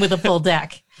playing with a full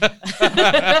deck.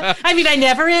 I mean, I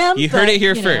never am. You heard it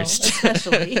here first.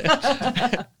 Especially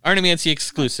Arnemancy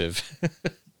exclusive.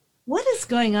 What is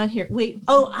going on here? Wait.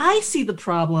 Oh, I see the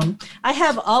problem. I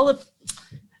have I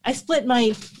split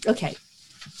my. Okay.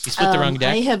 You split the wrong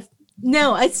deck.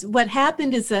 What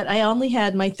happened is that I only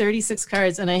had my 36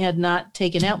 cards and I had not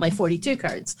taken out my 42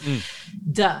 cards.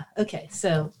 Duh. Okay.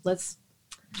 So let's.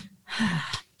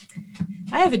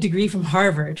 I have a degree from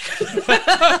Harvard.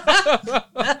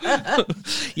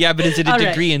 Yeah, but is it a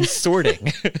degree in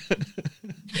sorting?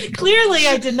 Clearly,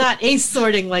 I did not ace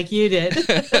sorting like you did.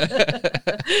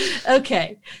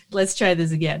 Okay, let's try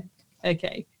this again.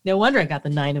 Okay, no wonder I got the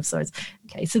Nine of Swords.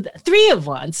 Okay, so the Three of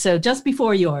Wands. So just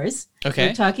before yours, okay,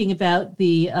 we're talking about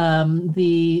the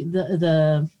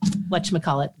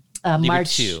whatchamacallit,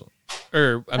 March 2.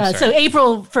 I'm sorry. So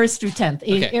April 1st through 10th,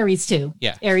 Okay. Aries 2.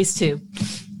 Yeah. Aries 2.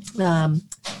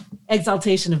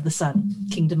 Exaltation of the Sun,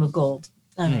 Kingdom of Gold.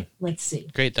 All right, let's see.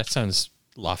 Great, that sounds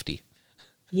lofty.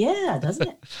 Yeah, doesn't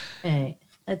it? All right,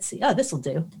 let's see. Oh, this will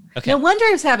do. Okay. No wonder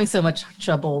I was having so much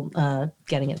trouble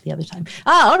getting it the other time.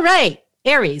 Oh, all right.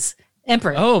 Aries,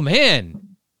 Emperor. Oh,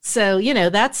 man. So,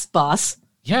 that's boss.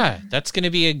 Yeah, that's going to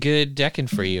be a good decking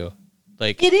for you.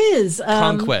 Like it is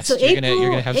conquest. So you're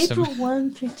gonna have April some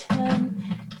 1 through 10.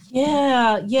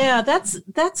 Yeah,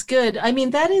 that's good. I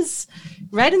mean, that is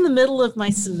right in the middle of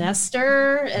my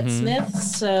semester at Smith.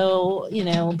 So,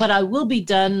 but I will be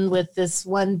done with this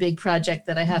one big project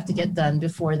that I have to get done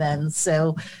before then.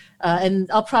 So, and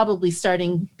I'll probably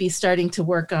be starting to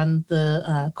work on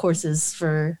the courses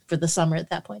for the summer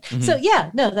at that point. So,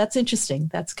 that's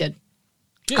interesting. That's good.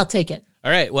 I'll take it. All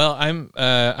right. Well,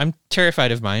 I'm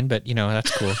terrified of mine, but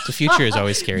that's cool. The future is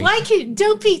always scary.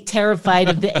 Don't be terrified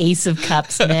of the Ace of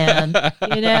Cups, man.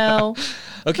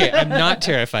 Okay, I'm not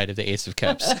terrified of the Ace of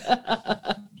Cups.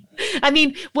 I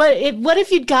mean, what if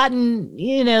you'd gotten,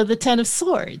 the Ten of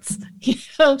Swords?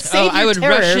 I would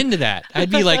rush into that.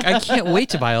 I'd be like, I can't wait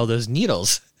to buy all those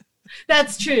needles.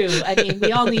 That's true. I mean,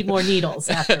 we all need more needles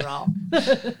after all.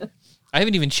 I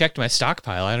haven't even checked my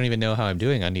stockpile. I don't even know how I'm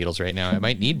doing on needles right now. I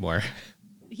might need more.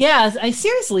 Yeah, I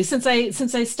seriously, since I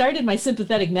started my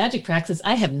sympathetic magic practice,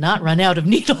 I have not run out of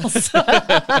needles.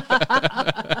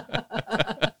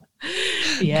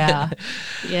 Yeah.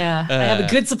 I have a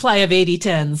good supply of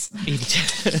 8010s.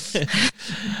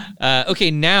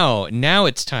 Okay, now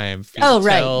it's time for you to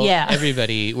tell yeah.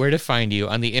 everybody where to find you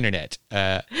on the internet.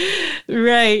 Right.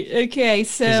 Okay.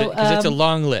 So because it's a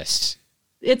long list.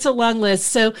 It's a long list.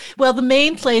 So, the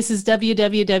main place is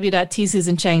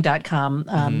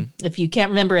www.tsusanchang.com. If you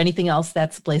can't remember anything else,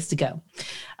 that's the place to go.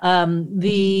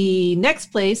 The next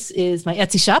place is my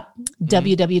Etsy shop,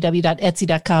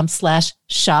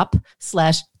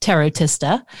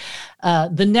 www.etsy.com/shop/tarotista.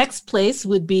 The next place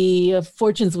would be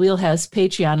Fortune's Wheelhouse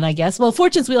Patreon, I guess. Well,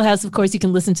 Fortune's Wheelhouse, of course, you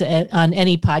can listen to on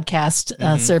any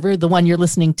podcast server. The one you're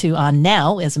listening to on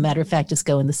now, as a matter of fact, just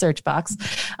go in the search box,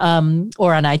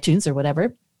 or on iTunes or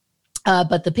whatever.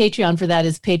 But the Patreon for that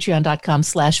is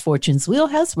patreon.com/Fortune's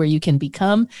Wheelhouse, where you can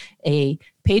become a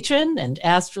patron and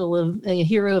a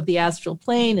hero of the astral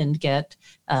plane and get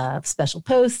special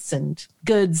posts and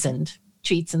goods and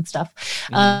treats and stuff.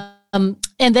 And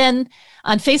then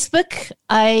on Facebook,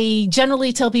 I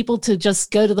generally tell people to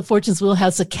just go to the Fortune's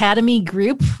Wheelhouse Academy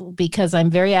group because I'm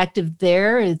very active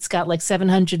there. It's got like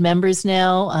 700 members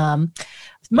now.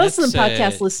 Most of them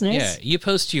podcast listeners. Yeah, you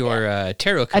post your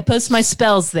tarot cards. I post my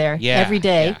spells there every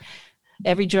day,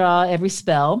 every draw, every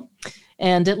spell,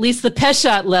 and at least the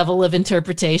Peshat level of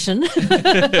interpretation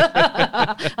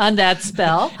on that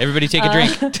spell. Everybody take a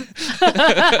drink.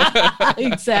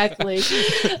 Exactly.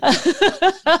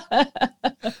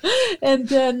 And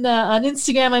then on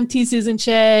Instagram, I'm T. Susan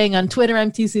Chang. On Twitter,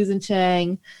 I'm T. Susan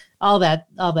Chang. All that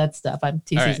stuff. I'm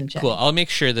T. Susan Chang. Cool. I'll make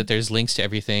sure that there's links to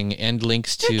everything and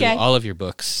links to all of your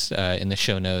books in the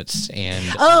show notes. And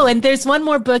and there's one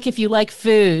more book if you like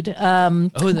food.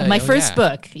 My first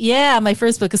book. Yeah, my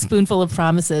first book, A Spoonful of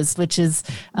Promises, which is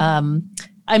I'm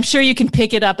sure you can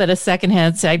pick it up at a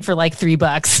secondhand site for like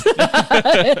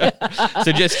 $3.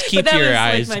 So just keep your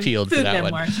eyes peeled for that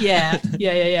memoir. one. Yeah.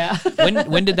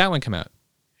 When did that one come out?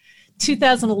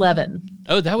 2011.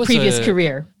 Oh, that was previous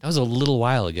career. That was a little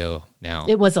while ago now.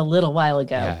 It was a little while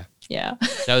ago. Yeah.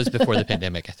 That was before the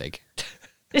pandemic, I think.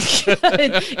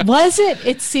 Was it?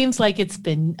 It seems like it's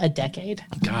been a decade.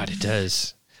 God, it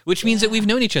does. Which means that we've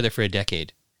known each other for a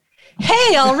decade.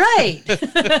 Hey, all right.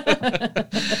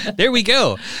 There we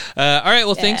go. All right.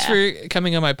 Well, thanks for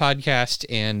coming on my podcast.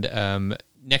 And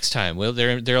next time,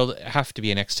 there'll have to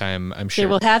be a next time, I'm sure. There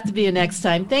will have to be a next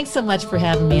time. Thanks so much for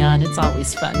having me on. It's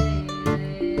always fun.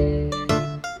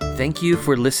 Thank you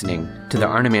for listening to the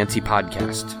Arnemancy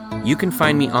podcast. You can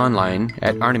find me online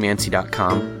at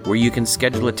arnemancy.com, where you can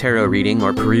schedule a tarot reading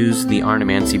or peruse the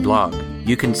Arnemancy blog.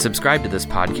 You can subscribe to this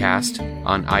podcast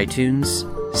on iTunes,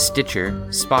 Stitcher,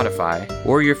 Spotify,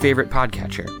 or your favorite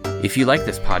podcatcher. If you like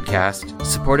this podcast,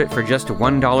 support it for just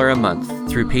 $1 a month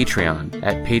through Patreon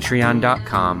at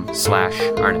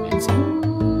patreon.com/Arnemancy.